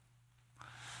that.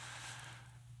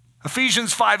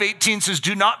 Ephesians 5:18 says,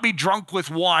 do not be drunk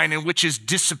with wine, in which is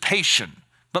dissipation,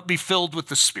 but be filled with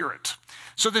the Spirit.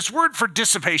 So this word for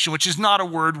dissipation, which is not a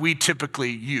word we typically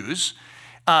use,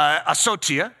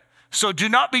 asotia. So do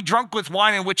not be drunk with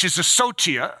wine, in which is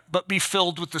asotia, but be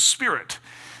filled with the Spirit.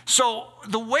 So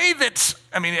the way that,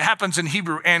 it happens in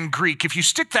Hebrew and Greek, if you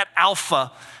stick that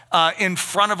alpha in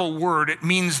front of a word, it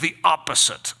means the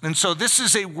opposite. And so this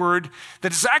is a word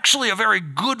that is actually a very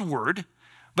good word,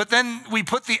 but then we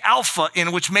put the alpha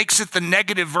in, which makes it the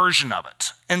negative version of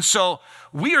it. And so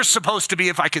we are supposed to be,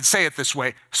 if I could say it this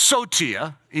way,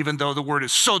 sotia, even though the word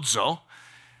is sozo.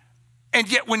 And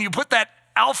yet when you put that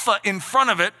alpha in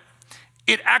front of it,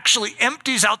 it actually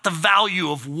empties out the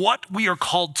value of what we are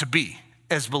called to be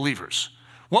as believers.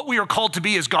 What we are called to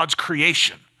be is God's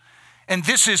creation. And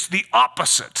this is the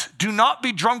opposite. Do not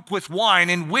be drunk with wine,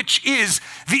 in which is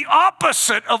the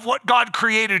opposite of what God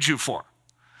created you for.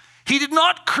 He did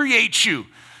not create you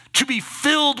to be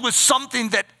filled with something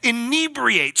that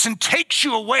inebriates and takes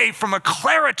you away from a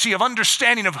clarity of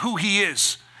understanding of who he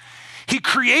is. He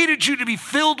created you to be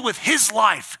filled with his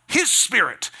life, his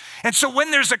spirit. And so when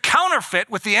there's a counterfeit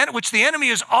which the enemy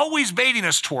is always baiting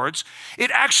us towards, it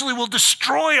actually will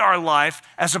destroy our life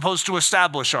as opposed to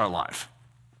establish our life.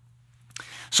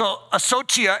 So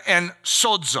asotia and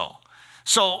sozo.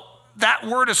 So that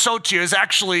word asotia is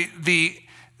actually the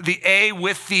A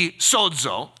with the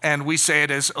sozo, and we say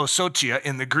it as osotia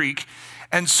in the Greek.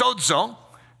 And sozo,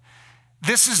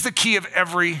 this is the key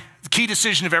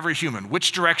decision of every human,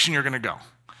 which direction you're going to go.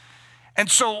 And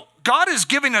so God is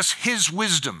giving us his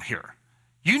wisdom here.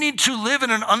 You need to live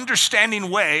in an understanding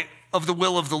way of the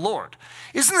will of the Lord.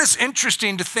 Isn't this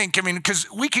interesting to think? I mean, because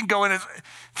we can go in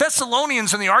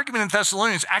Thessalonians, and the argument in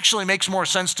Thessalonians actually makes more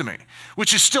sense to me,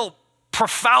 which is still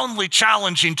profoundly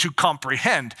challenging to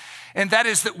comprehend. And that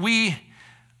is that we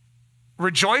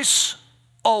rejoice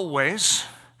always,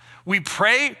 we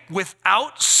pray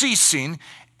without ceasing,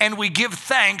 and we give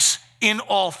thanks in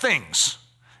all things.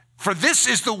 For this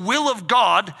is the will of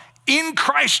God in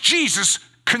Christ Jesus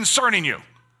concerning you.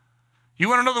 You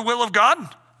want to know the will of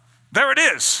God? There it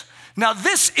is. Now,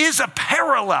 this is a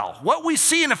parallel. What we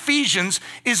see in Ephesians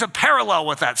is a parallel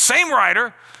with that. Same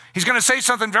writer. He's going to say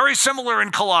something very similar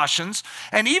in Colossians.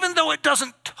 And even though it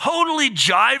doesn't totally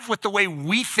jive with the way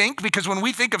we think, because when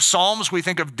we think of Psalms, we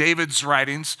think of David's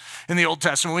writings in the Old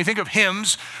Testament. When we think of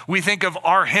hymns, we think of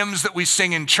our hymns that we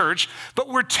sing in church. But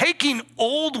we're taking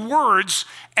old words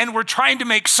and we're trying to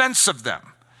make sense of them.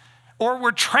 Or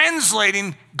we're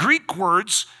translating Greek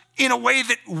words in a way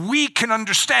that we can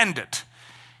understand it,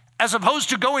 as opposed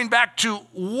to going back to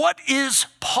what is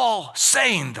Paul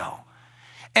saying, though?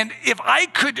 And if I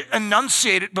could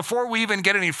enunciate it before we even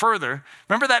get any further,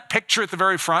 remember that picture at the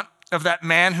very front of that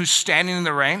man who's standing in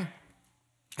the rain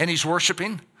and he's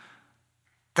worshiping?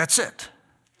 That's it.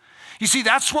 You see,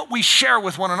 that's what we share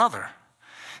with one another.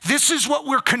 This is what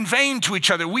we're conveying to each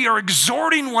other. We are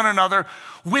exhorting one another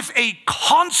with a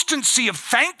constancy of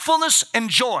thankfulness and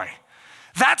joy.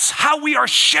 That's how we are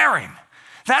sharing.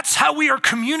 That's how we are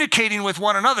communicating with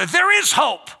one another. There is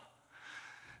hope.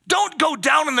 Don't go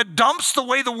down in the dumps the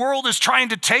way the world is trying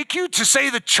to take you, to say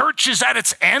the church is at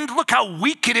its end. Look how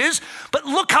weak it is, but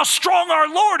look how strong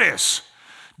our Lord is.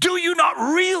 Do you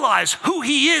not realize who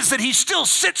he is, that he still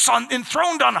sits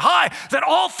enthroned on high, that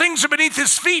all things are beneath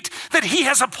his feet, that he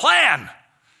has a plan,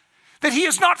 that he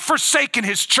has not forsaken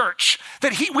his church,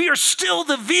 that we are still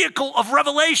the vehicle of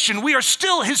revelation. We are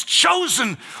still his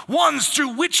chosen ones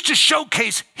through which to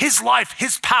showcase his life,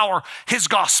 his power, his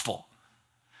gospel.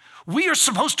 We are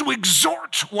supposed to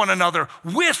exhort one another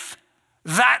with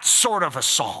that sort of a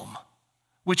psalm,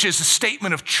 which is a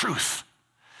statement of truth.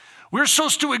 We're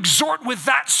supposed to exhort with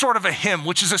that sort of a hymn,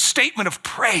 which is a statement of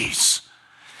praise.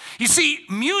 You see,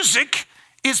 music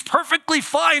is perfectly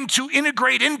fine to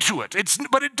integrate into it,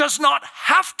 but it does not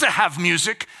have to have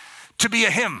music to be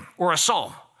a hymn or a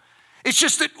psalm. It's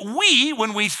just that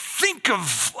when we think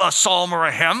of a psalm or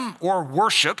a hymn or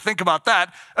worship, think about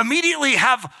that, immediately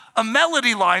have a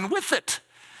melody line with it.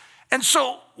 And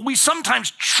so we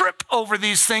sometimes trip over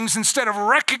these things instead of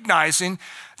recognizing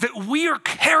that we are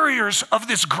carriers of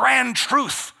this grand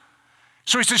truth.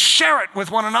 So he says, share it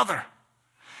with one another.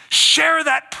 Share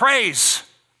that praise.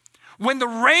 When the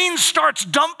rain starts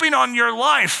dumping on your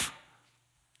life,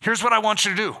 here's what I want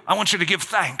you to do. I want you to give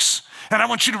thanks. And I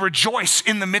want you to rejoice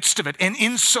in the midst of it. And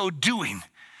in so doing,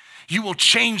 you will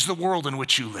change the world in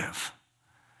which you live.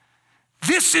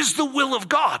 This is the will of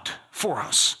God for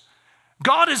us.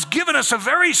 God has given us a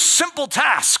very simple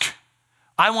task.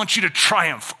 I want you to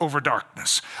triumph over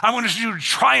darkness. I want you to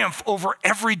triumph over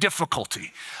every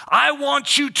difficulty. I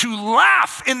want you to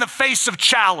laugh in the face of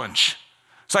challenge.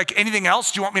 It's like, anything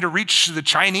else? Do you want me to reach the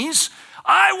Chinese?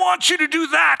 I want you to do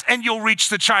that and you'll reach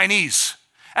the Chinese.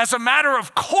 As a matter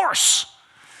of course.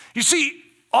 You see,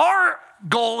 our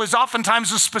goal is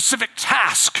oftentimes a specific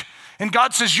task. And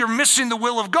God says, you're missing the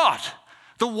will of God.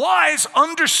 The wise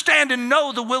understand and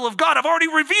know the will of God. I've already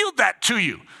revealed that to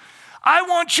you. I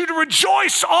want you to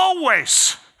rejoice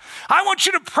always. I want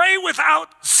you to pray without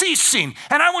ceasing.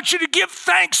 And I want you to give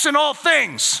thanks in all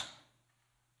things.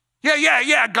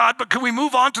 Yeah, God, but can we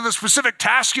move on to the specific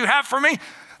task you have for me?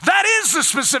 That is the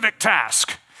specific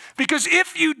task. Because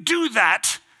if you do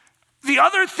that, the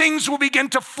other things will begin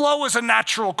to flow as a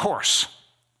natural course.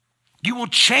 You will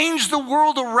change the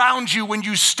world around you when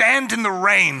you stand in the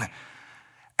rain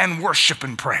and worship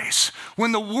and praise.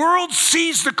 When the world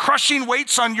sees the crushing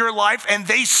weights on your life and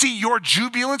they see your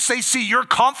jubilance, they see your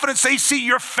confidence, they see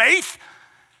your faith,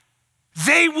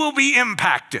 they will be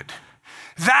impacted.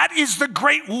 That is the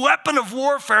great weapon of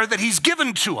warfare that he's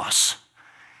given to us.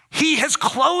 He has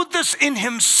clothed us in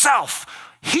himself.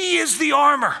 He is the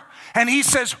armor. And he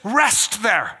says, rest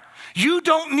there. You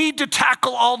don't need to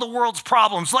tackle all the world's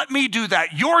problems. Let me do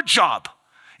that. Your job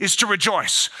is to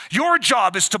rejoice. Your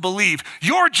job is to believe.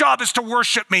 Your job is to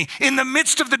worship me in the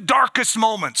midst of the darkest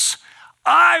moments.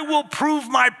 I will prove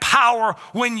my power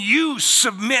when you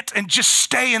submit and just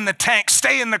stay in the tank,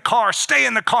 stay in the car, stay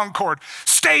in the Concorde,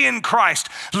 stay in Christ.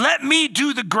 Let me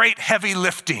do the great heavy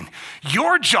lifting.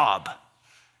 Your job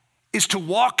is to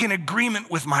walk in agreement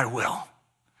with my will.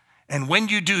 And when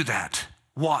you do that,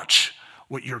 watch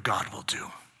what your God will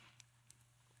do.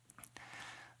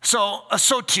 So,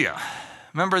 asotia.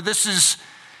 Remember, this is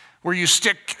where you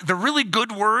stick the really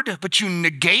good word, but you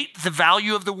negate the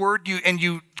value of the word, and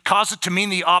you cause it to mean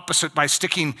the opposite by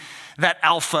sticking that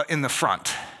alpha in the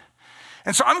front.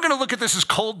 And so I'm going to look at this as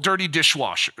cold, dirty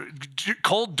dishwater.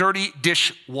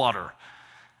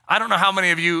 I don't know how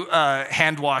many of you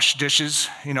hand wash dishes.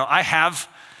 You know, I have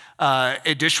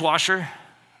a dishwasher,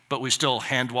 but we still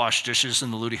hand wash dishes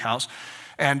in the Ludy house.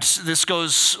 And this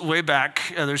goes way back.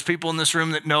 There's people in this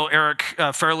room that know Eric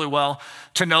fairly well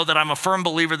to know that I'm a firm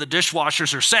believer that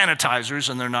dishwashers are sanitizers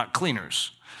and they're not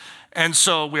cleaners. And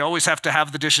so we always have to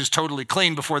have the dishes totally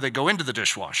clean before they go into the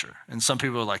dishwasher. And some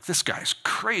people are like, this guy's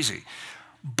crazy.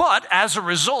 But as a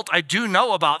result, I do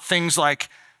know about things like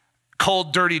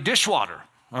cold, dirty dishwater,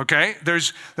 okay?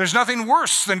 There's nothing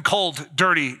worse than cold,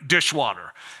 dirty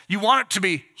dishwater. You want it to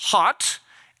be hot,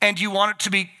 and you want it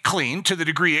to be clean to the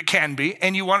degree it can be,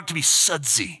 and you want it to be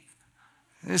sudsy.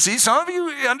 You see, some of you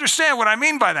understand what I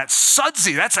mean by that.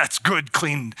 Sudsy, that's good,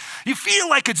 clean. You feel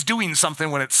like it's doing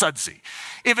something when it's sudsy.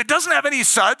 If it doesn't have any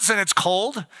suds and it's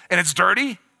cold and it's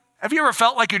dirty, have you ever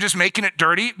felt like you're just making it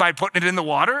dirty by putting it in the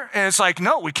water? And it's like,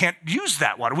 no, we can't use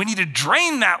that water. We need to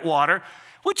drain that water,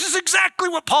 which is exactly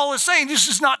what Paul is saying. This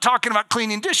is not talking about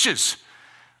cleaning dishes,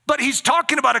 but he's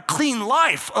talking about a clean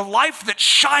life, a life that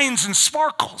shines and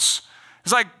sparkles.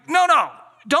 It's like, no,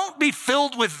 don't be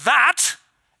filled with that.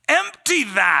 Empty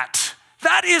that.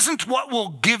 That isn't what will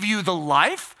give you the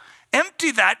life.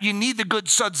 Empty that. You need the good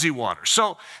sudsy water.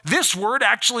 So this word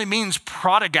actually means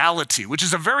prodigality, which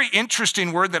is a very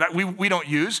interesting word that we don't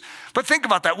use. But think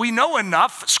about that. We know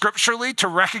enough scripturally to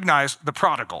recognize the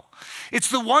prodigal. It's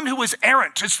the one who is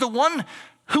errant. It's the one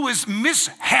who is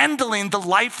mishandling the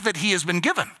life that he has been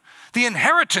given. The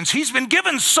inheritance. He's been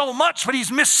given so much, but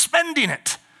he's misspending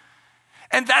it.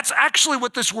 And that's actually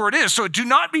what this word is. So do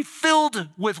not be filled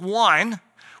with wine,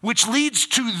 which leads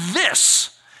to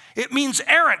this. It means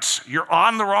errant. You're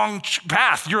on the wrong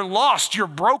path. You're lost. You're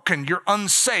broken. You're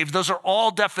unsaved. Those are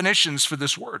all definitions for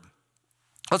this word.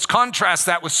 Let's contrast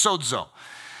that with sozo.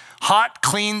 Hot,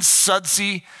 clean,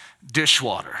 sudsy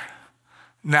dishwater.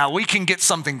 Now, we can get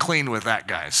something clean with that,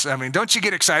 guys. I mean, don't you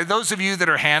get excited? Those of you that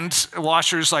are hand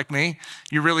washers like me,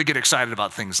 you really get excited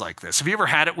about things like this. Have you ever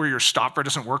had it where your stopper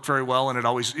doesn't work very well and it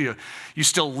always, you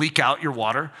still leak out your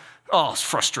water? Oh, it's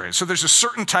frustrating. So there's a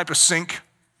certain type of sink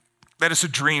that is a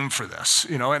dream for this,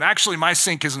 and actually my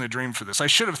sink isn't a dream for this. I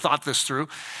should have thought this through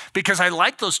because I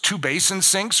like those 2 basin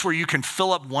sinks where you can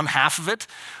fill up one half of it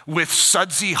with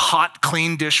sudsy, hot,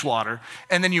 clean dishwater,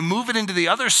 and then you move it into the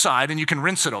other side and you can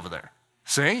rinse it over there.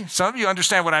 See, some of you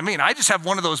understand what I mean. I just have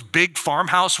one of those big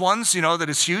farmhouse ones, that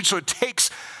is huge. So it takes,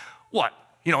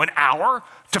 an hour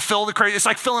to fill the crate. It's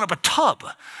like filling up a tub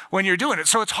when you're doing it.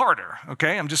 So it's harder,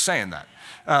 okay? I'm just saying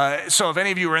that. So if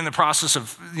any of you are in the process of,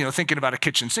 thinking about a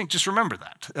kitchen sink, just remember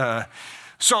that.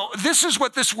 So this is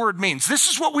what this word means. This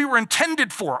is what we were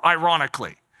intended for,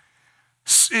 ironically.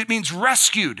 It means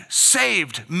rescued,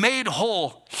 saved, made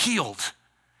whole, healed.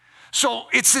 So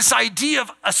it's this idea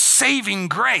of a saving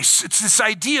grace. It's this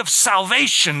idea of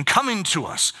salvation coming to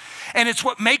us. And it's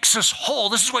what makes us whole.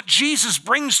 This is what Jesus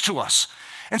brings to us.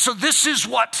 And so this is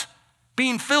what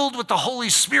being filled with the Holy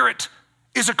Spirit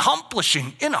is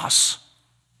accomplishing in us.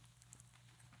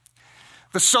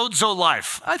 The sozo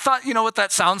life. I thought, you know what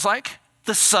that sounds like?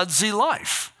 The sudsy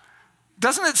life.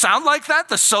 Doesn't it sound like that?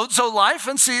 The sozo life?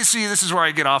 And see, this is where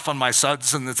I get off on my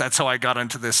suds, and that's how I got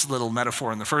into this little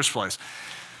metaphor in the first place.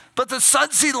 But the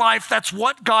sudsy life, that's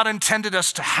what God intended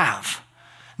us to have,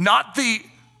 not the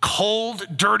cold,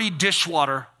 dirty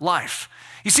dishwater life.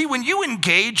 You see, when you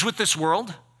engage with this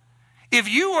world, if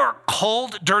you are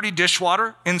cold, dirty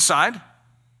dishwater inside,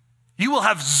 you will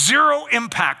have zero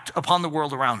impact upon the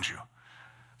world around you.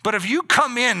 But if you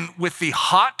come in with the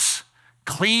hot,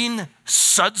 clean,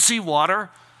 sudsy water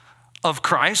of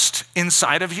Christ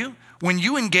inside of you, when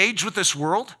you engage with this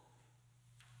world,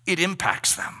 it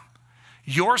impacts them.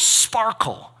 Your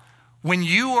sparkle, when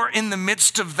you are in the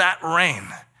midst of that rain,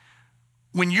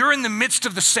 when you're in the midst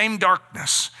of the same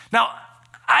darkness. Now,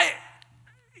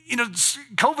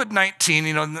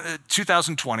 COVID-19,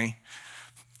 2020,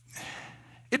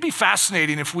 it'd be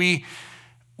fascinating if we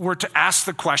were to ask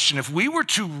the question, if we were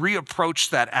to reapproach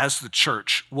that as the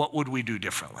church, what would we do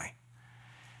differently?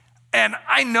 And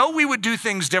I know we would do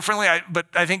things differently, but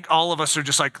I think all of us are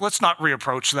just like, let's not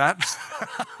reapproach that.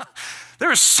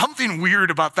 There is something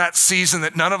weird about that season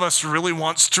that none of us really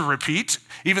wants to repeat,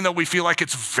 even though we feel like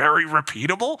it's very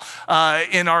repeatable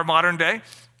in our modern day.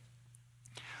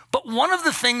 But one of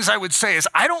the things I would say is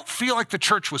I don't feel like the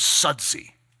church was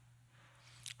sudsy.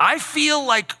 I feel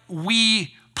like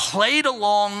we played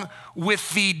along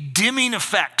with the dimming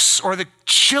effects or the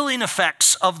chilling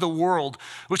effects of the world,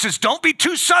 which is don't be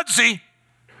too sudsy,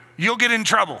 you'll get in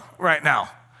trouble right now.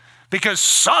 Because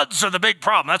suds are the big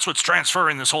problem. That's what's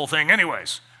transferring this whole thing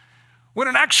anyways. When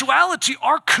in actuality,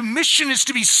 our commission is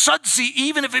to be sudsy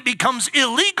even if it becomes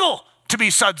illegal to be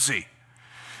sudsy.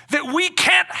 That we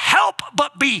can't help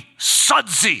but be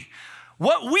sudsy.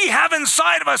 What we have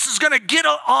inside of us is going to get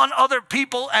on other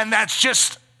people, and that's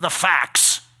just the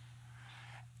facts.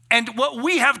 And what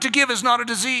we have to give is not a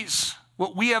disease.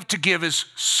 What we have to give is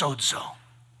sozo.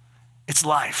 It's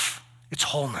life. It's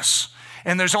wholeness.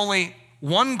 And there's only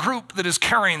one group that is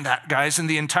carrying that, guys, in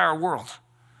the entire world.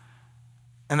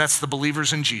 And that's the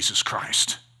believers in Jesus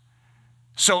Christ.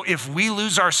 So if we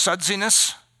lose our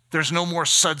sudsiness, there's no more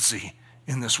sudsy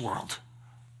in this world.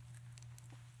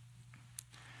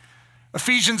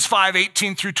 Ephesians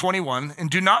 5:18 through 21, and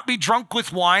do not be drunk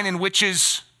with wine, in which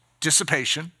is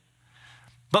dissipation,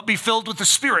 but be filled with the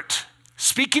Spirit,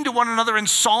 speaking to one another in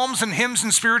psalms and hymns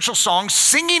and spiritual songs,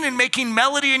 singing and making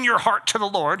melody in your heart to the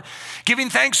Lord, giving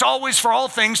thanks always for all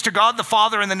things to God the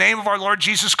Father in the name of our Lord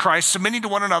Jesus Christ, submitting to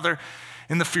one another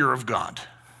in the fear of God.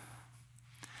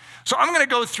 So I'm going to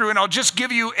go through and I'll just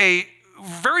give you a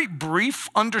very brief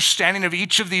understanding of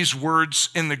each of these words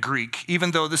in the Greek,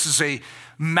 even though this is a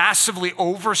massively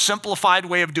oversimplified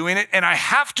way of doing it. And I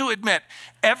have to admit,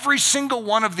 every single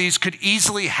one of these could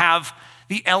easily have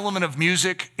the element of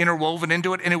music interwoven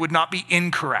into it, and it would not be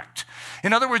incorrect.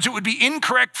 In other words, it would be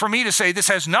incorrect for me to say this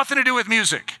has nothing to do with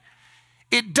music.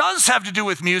 It does have to do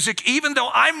with music, even though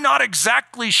I'm not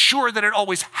exactly sure that it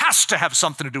always has to have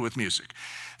something to do with music.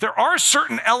 There are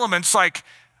certain elements like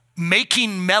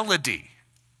making melody.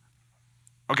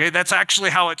 Okay, that's actually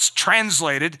how it's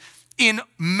translated in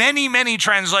many, many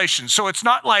translations. So it's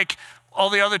not like all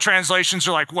the other translations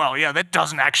are like, well, yeah, that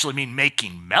doesn't actually mean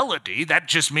making melody. That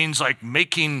just means like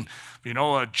making,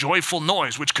 a joyful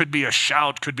noise, which could be a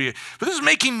shout, but this is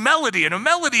making melody. And a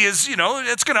melody is,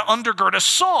 it's going to undergird a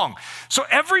song. So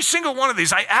every single one of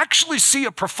these, I actually see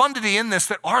a profundity in this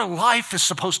that our life is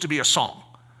supposed to be a song.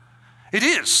 It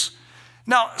is.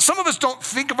 Now, some of us don't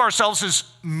think of ourselves as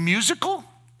musical,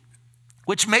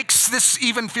 which makes this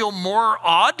even feel more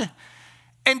odd.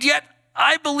 And yet,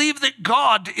 I believe that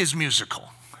God is musical.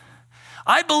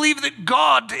 I believe that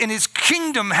God in his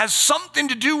kingdom has something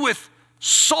to do with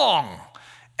song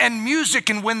and music.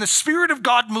 And when the Spirit of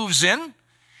God moves in,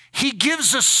 he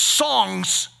gives us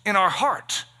songs in our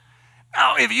heart.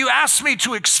 Now, if you ask me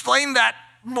to explain that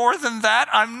more than that,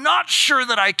 I'm not sure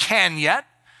that I can yet.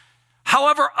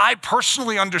 However, I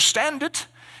personally understand it.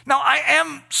 Now, I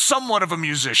am somewhat of a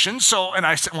musician, and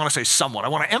I want to say somewhat. I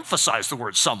want to emphasize the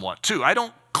word somewhat, too. I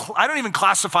don't even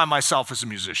classify myself as a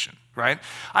musician, right?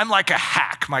 I'm like a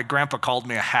hack. My grandpa called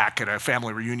me a hack at a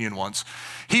family reunion once.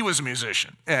 He was a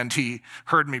musician, and he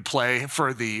heard me play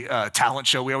for the talent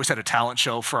show. We always had a talent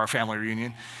show for our family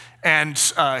reunion. And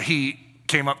he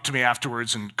came up to me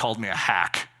afterwards and called me a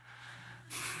hack.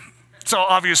 So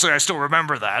obviously I still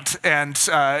remember that.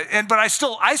 But I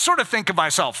sort of think of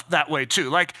myself that way too.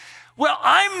 Like, well,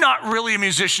 I'm not really a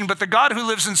musician, but the God who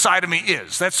lives inside of me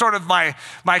is. That's sort of my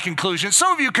conclusion.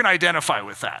 Some of you can identify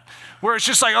with that, where it's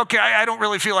just like, okay, I don't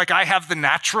really feel like I have the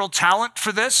natural talent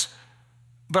for this,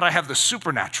 but I have the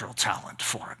supernatural talent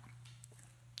for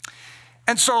it.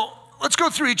 And so let's go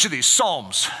through each of these.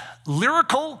 Psalms,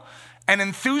 lyrical and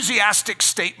enthusiastic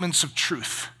statements of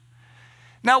truth.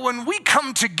 Now, when we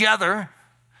come together,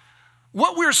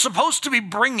 what we're supposed to be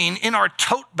bringing in our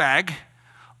tote bag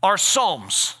are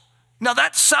psalms. Now,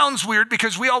 that sounds weird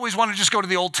because we always want to just go to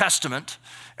the Old Testament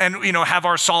and, have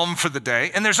our psalm for the day.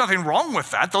 And there's nothing wrong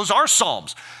with that. Those are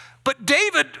psalms. But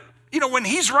David, when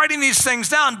he's writing these things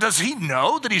down, does he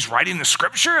know that he's writing the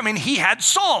scripture? I mean, he had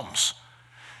psalms.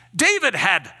 David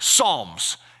had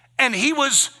psalms. And he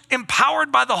was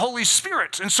empowered by the Holy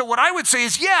Spirit. And so what I would say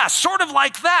is, yeah, sort of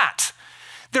like that.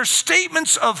 They're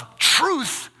statements of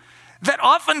truth that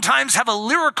oftentimes have a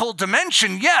lyrical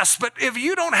dimension, yes, but if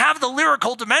you don't have the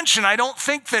lyrical dimension, I don't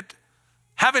think that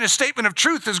having a statement of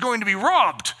truth is going to be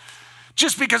robbed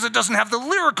just because it doesn't have the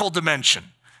lyrical dimension.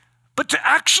 but to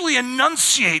actually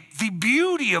enunciate the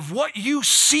beauty of what you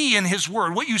see in his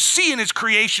word, what you see in his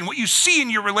creation, what you see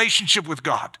in your relationship with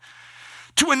God.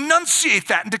 To enunciate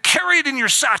that and to carry it in your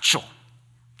satchel,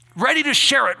 ready to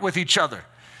share it with each other.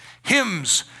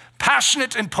 Hymns,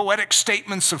 passionate and poetic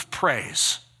statements of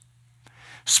praise.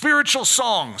 Spiritual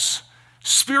songs,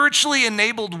 spiritually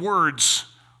enabled words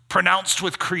pronounced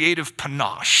with creative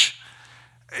panache.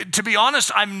 To be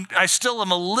honest, I still am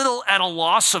a little at a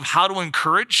loss of how to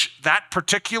encourage that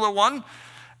particular one.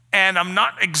 And I'm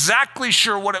not exactly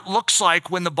sure what it looks like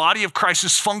when the body of Christ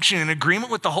is functioning in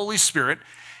agreement with the Holy Spirit,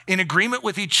 in agreement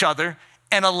with each other,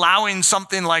 and allowing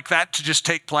something like that to just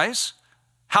take place.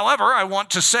 However, I want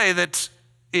to say that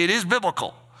it is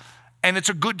biblical and it's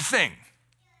a good thing.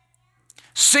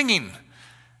 Singing.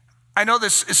 I know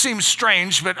this seems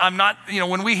strange, but I'm not,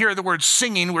 when we hear the word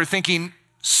singing, we're thinking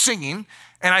singing.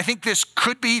 And I think this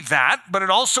could be that, but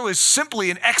it also is simply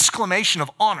an exclamation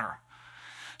of honor.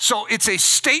 So it's a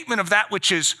statement of that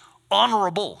which is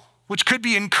honorable, which could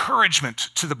be encouragement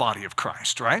to the body of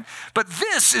Christ, right? But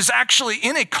this is actually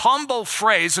in a combo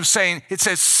phrase of saying, it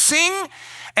says, sing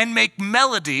and make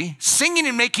melody, singing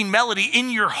and making melody in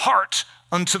your heart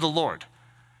unto the Lord.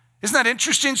 Isn't that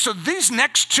interesting? So these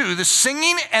next two, the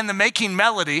singing and the making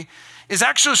melody, is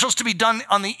actually supposed to be done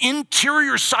on the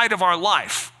interior side of our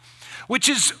life, which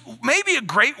is maybe a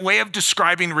great way of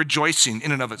describing rejoicing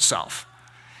in and of itself,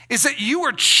 is that you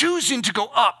are choosing to go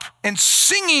up, and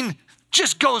singing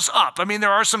just goes up. I mean,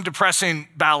 there are some depressing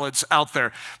ballads out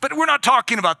there, but we're not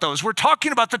talking about those. We're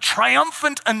talking about the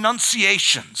triumphant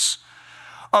enunciations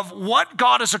of what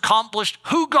God has accomplished,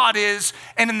 who God is,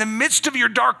 and in the midst of your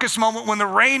darkest moment when the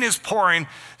rain is pouring,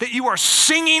 that you are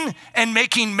singing and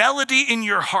making melody in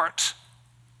your heart.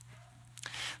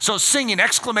 So singing,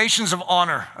 exclamations of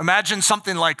honor. Imagine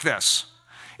something like this.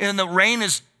 And the rain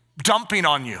is dumping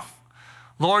on you.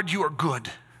 Lord, you are good.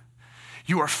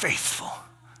 You are faithful.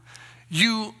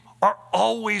 You are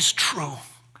always true.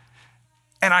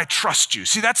 And I trust you.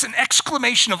 See, that's an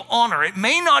exclamation of honor. It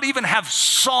may not even have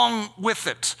song with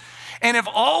it. And if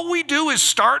all we do is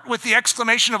start with the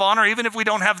exclamation of honor, even if we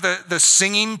don't have the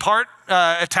singing part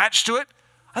attached to it,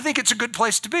 I think it's a good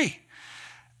place to be.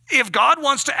 If God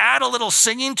wants to add a little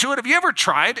singing to it, have you ever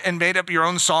tried and made up your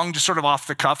own song just sort of off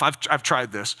the cuff? I've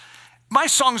tried this. My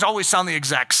songs always sound the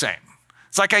exact same.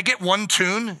 It's like I get one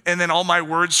tune and then all my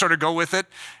words sort of go with it.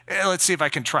 Let's see if I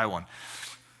can try one.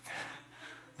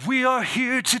 We are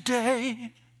here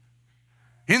today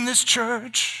in this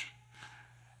church,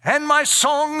 and my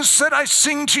songs that I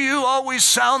sing to you always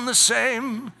sound the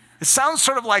same. It sounds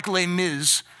sort of like Les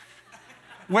Mis.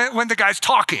 When the guy's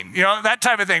talking, that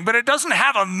type of thing. But it doesn't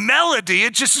have a melody.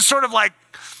 It just is sort of like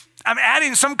I'm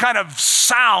adding some kind of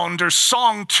sound or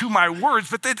song to my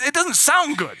words, but it doesn't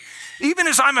sound good. Even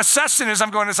as I'm assessing, as I'm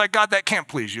going, it's like, God, that can't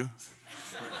please you.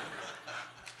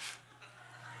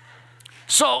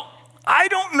 So I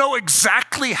don't know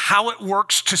exactly how it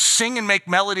works to sing and make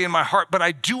melody in my heart, but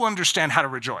I do understand how to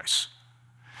rejoice.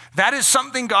 That is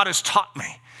something God has taught me.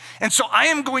 And so I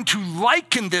am going to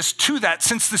liken this to that,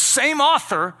 since the same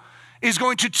author is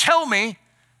going to tell me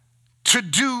to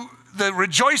do the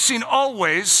rejoicing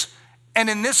always. And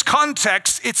in this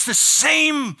context, it's the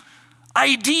same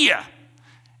idea.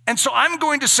 And so I'm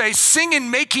going to say, sing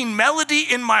and making melody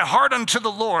in my heart unto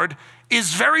the Lord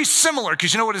is very similar,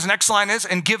 because you know what his next line is?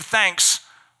 And give thanks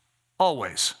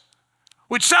always.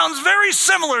 Which sounds very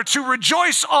similar to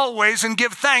rejoice always and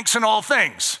give thanks in all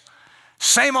things.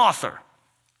 Same author.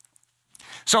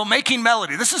 So making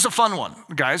melody, this is a fun one,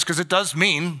 guys, because it does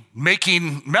mean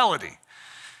making melody.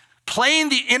 Playing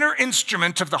the inner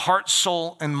instrument of the heart,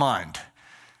 soul, and mind.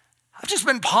 I've just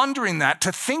been pondering that,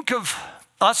 to think of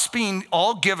us being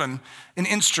all given an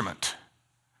instrument.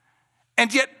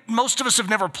 And yet most of us have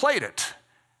never played it.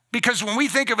 Because when we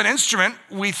think of an instrument,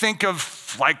 we think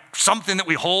of like something that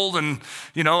we hold and,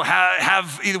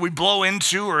 have either we blow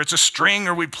into, or it's a string,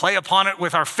 or we play upon it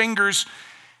with our fingers.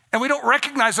 And we don't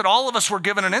recognize that all of us were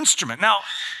given an instrument. Now,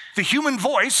 the human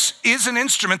voice is an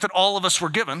instrument that all of us were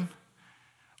given.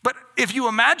 But if you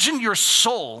imagine your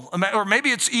soul, or maybe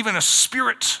it's even a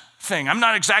spirit thing, I'm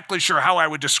not exactly sure how I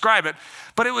would describe it,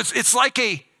 but it's like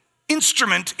an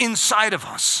instrument inside of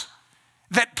us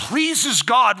that pleases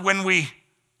God when we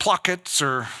pluck it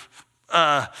or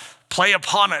play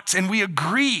upon it, and we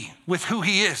agree with who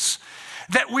he is.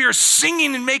 That we are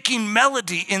singing and making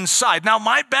melody inside. Now,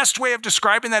 my best way of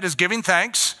describing that is giving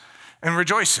thanks and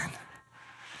rejoicing.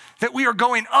 That we are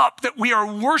going up, that we are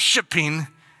worshiping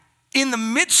in the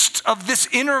midst of this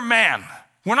inner man.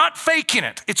 We're not faking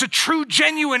it. It's a true,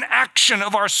 genuine action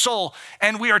of our soul,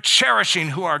 and we are cherishing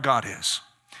who our God is.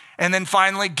 And then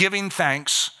finally, giving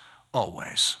thanks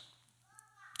always.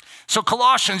 So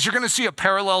Colossians, you're going to see a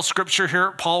parallel scripture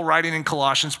here, Paul writing in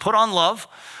Colossians, put on love,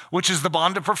 which is the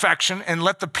bond of perfection, and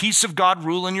let the peace of God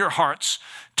rule in your hearts,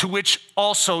 to which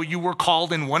also you were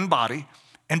called in one body,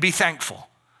 and be thankful.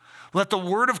 Let the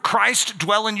word of Christ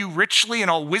dwell in you richly in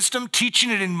all wisdom,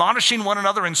 teaching and admonishing one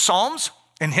another in psalms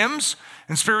and hymns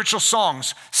and spiritual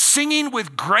songs, singing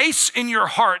with grace in your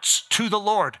hearts to the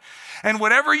Lord. And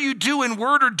whatever you do in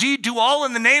word or deed, do all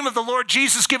in the name of the Lord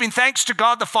Jesus, giving thanks to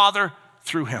God the Father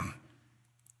through him.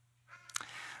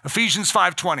 Ephesians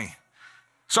 5:20.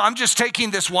 So I'm just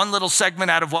taking this one little segment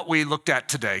out of what we looked at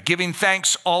today, giving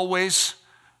thanks always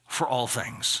for all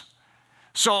things.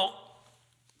 So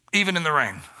even in the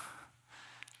rain,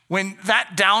 when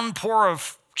that downpour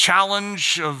of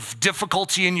challenge, of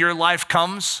difficulty in your life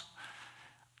comes,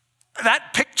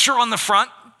 that picture on the front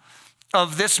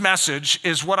of this message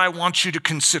is what I want you to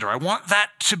consider. I want that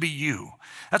to be you.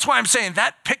 That's why I'm saying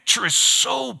that picture is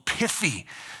so pithy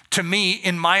to me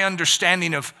in my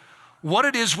understanding of what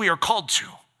it is we are called to.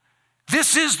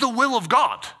 This is the will of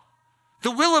God.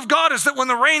 The will of God is that when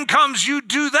the rain comes, you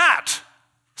do that.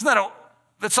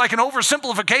 That's like an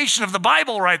oversimplification of the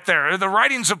Bible right there, the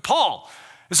writings of Paul.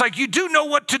 It's like you do know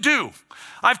what to do.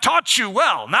 I've taught you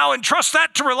well. Now entrust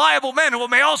that to reliable men who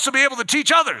may also be able to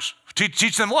teach others.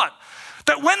 Teach them what?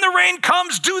 That when the rain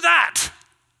comes, do that.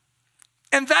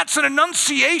 And that's an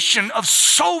enunciation of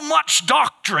so much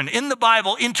doctrine in the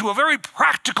Bible into a very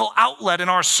practical outlet in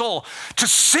our soul, to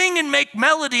sing and make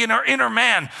melody in our inner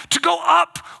man, to go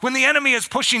up when the enemy is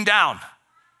pushing down,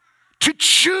 to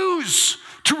choose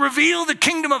to reveal the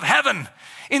kingdom of heaven.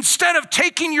 Instead of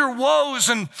taking your woes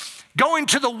and going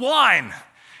to the wine,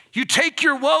 you take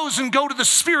your woes and go to the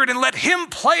Spirit and let him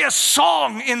play a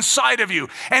song inside of you.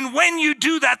 And when you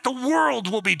do that, the world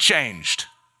will be changed.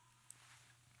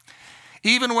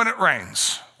 Even when it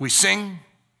rains, we sing,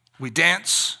 we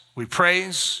dance, we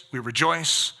praise, we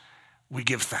rejoice, we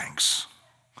give thanks.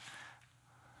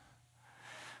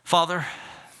 Father,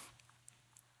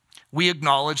 we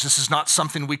acknowledge this is not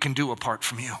something we can do apart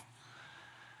from you.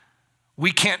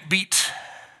 We can't beat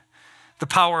the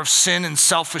power of sin and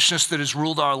selfishness that has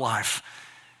ruled our life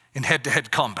in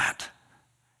head-to-head combat,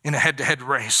 in a head-to-head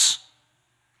race.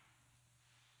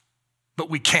 But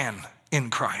we can in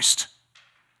Christ.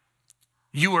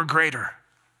 You are greater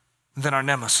than our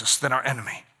nemesis, than our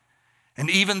enemy. And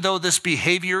even though this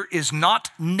behavior is not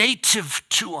native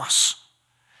to us,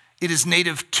 it is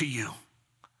native to you.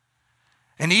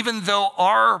 And even though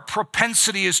our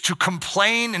propensity is to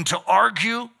complain and to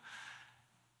argue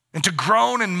and to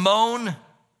groan and moan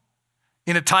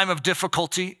in a time of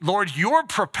difficulty, Lord, your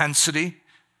propensity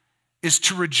is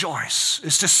to rejoice,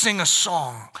 is to sing a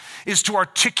song, is to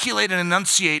articulate and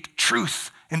enunciate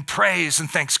truth and praise and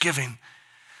thanksgiving.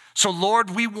 So,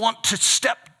 Lord, we want to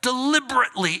step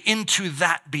deliberately into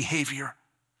that behavior.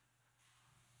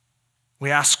 We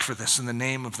ask for this in the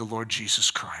name of the Lord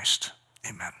Jesus Christ.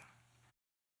 Amen.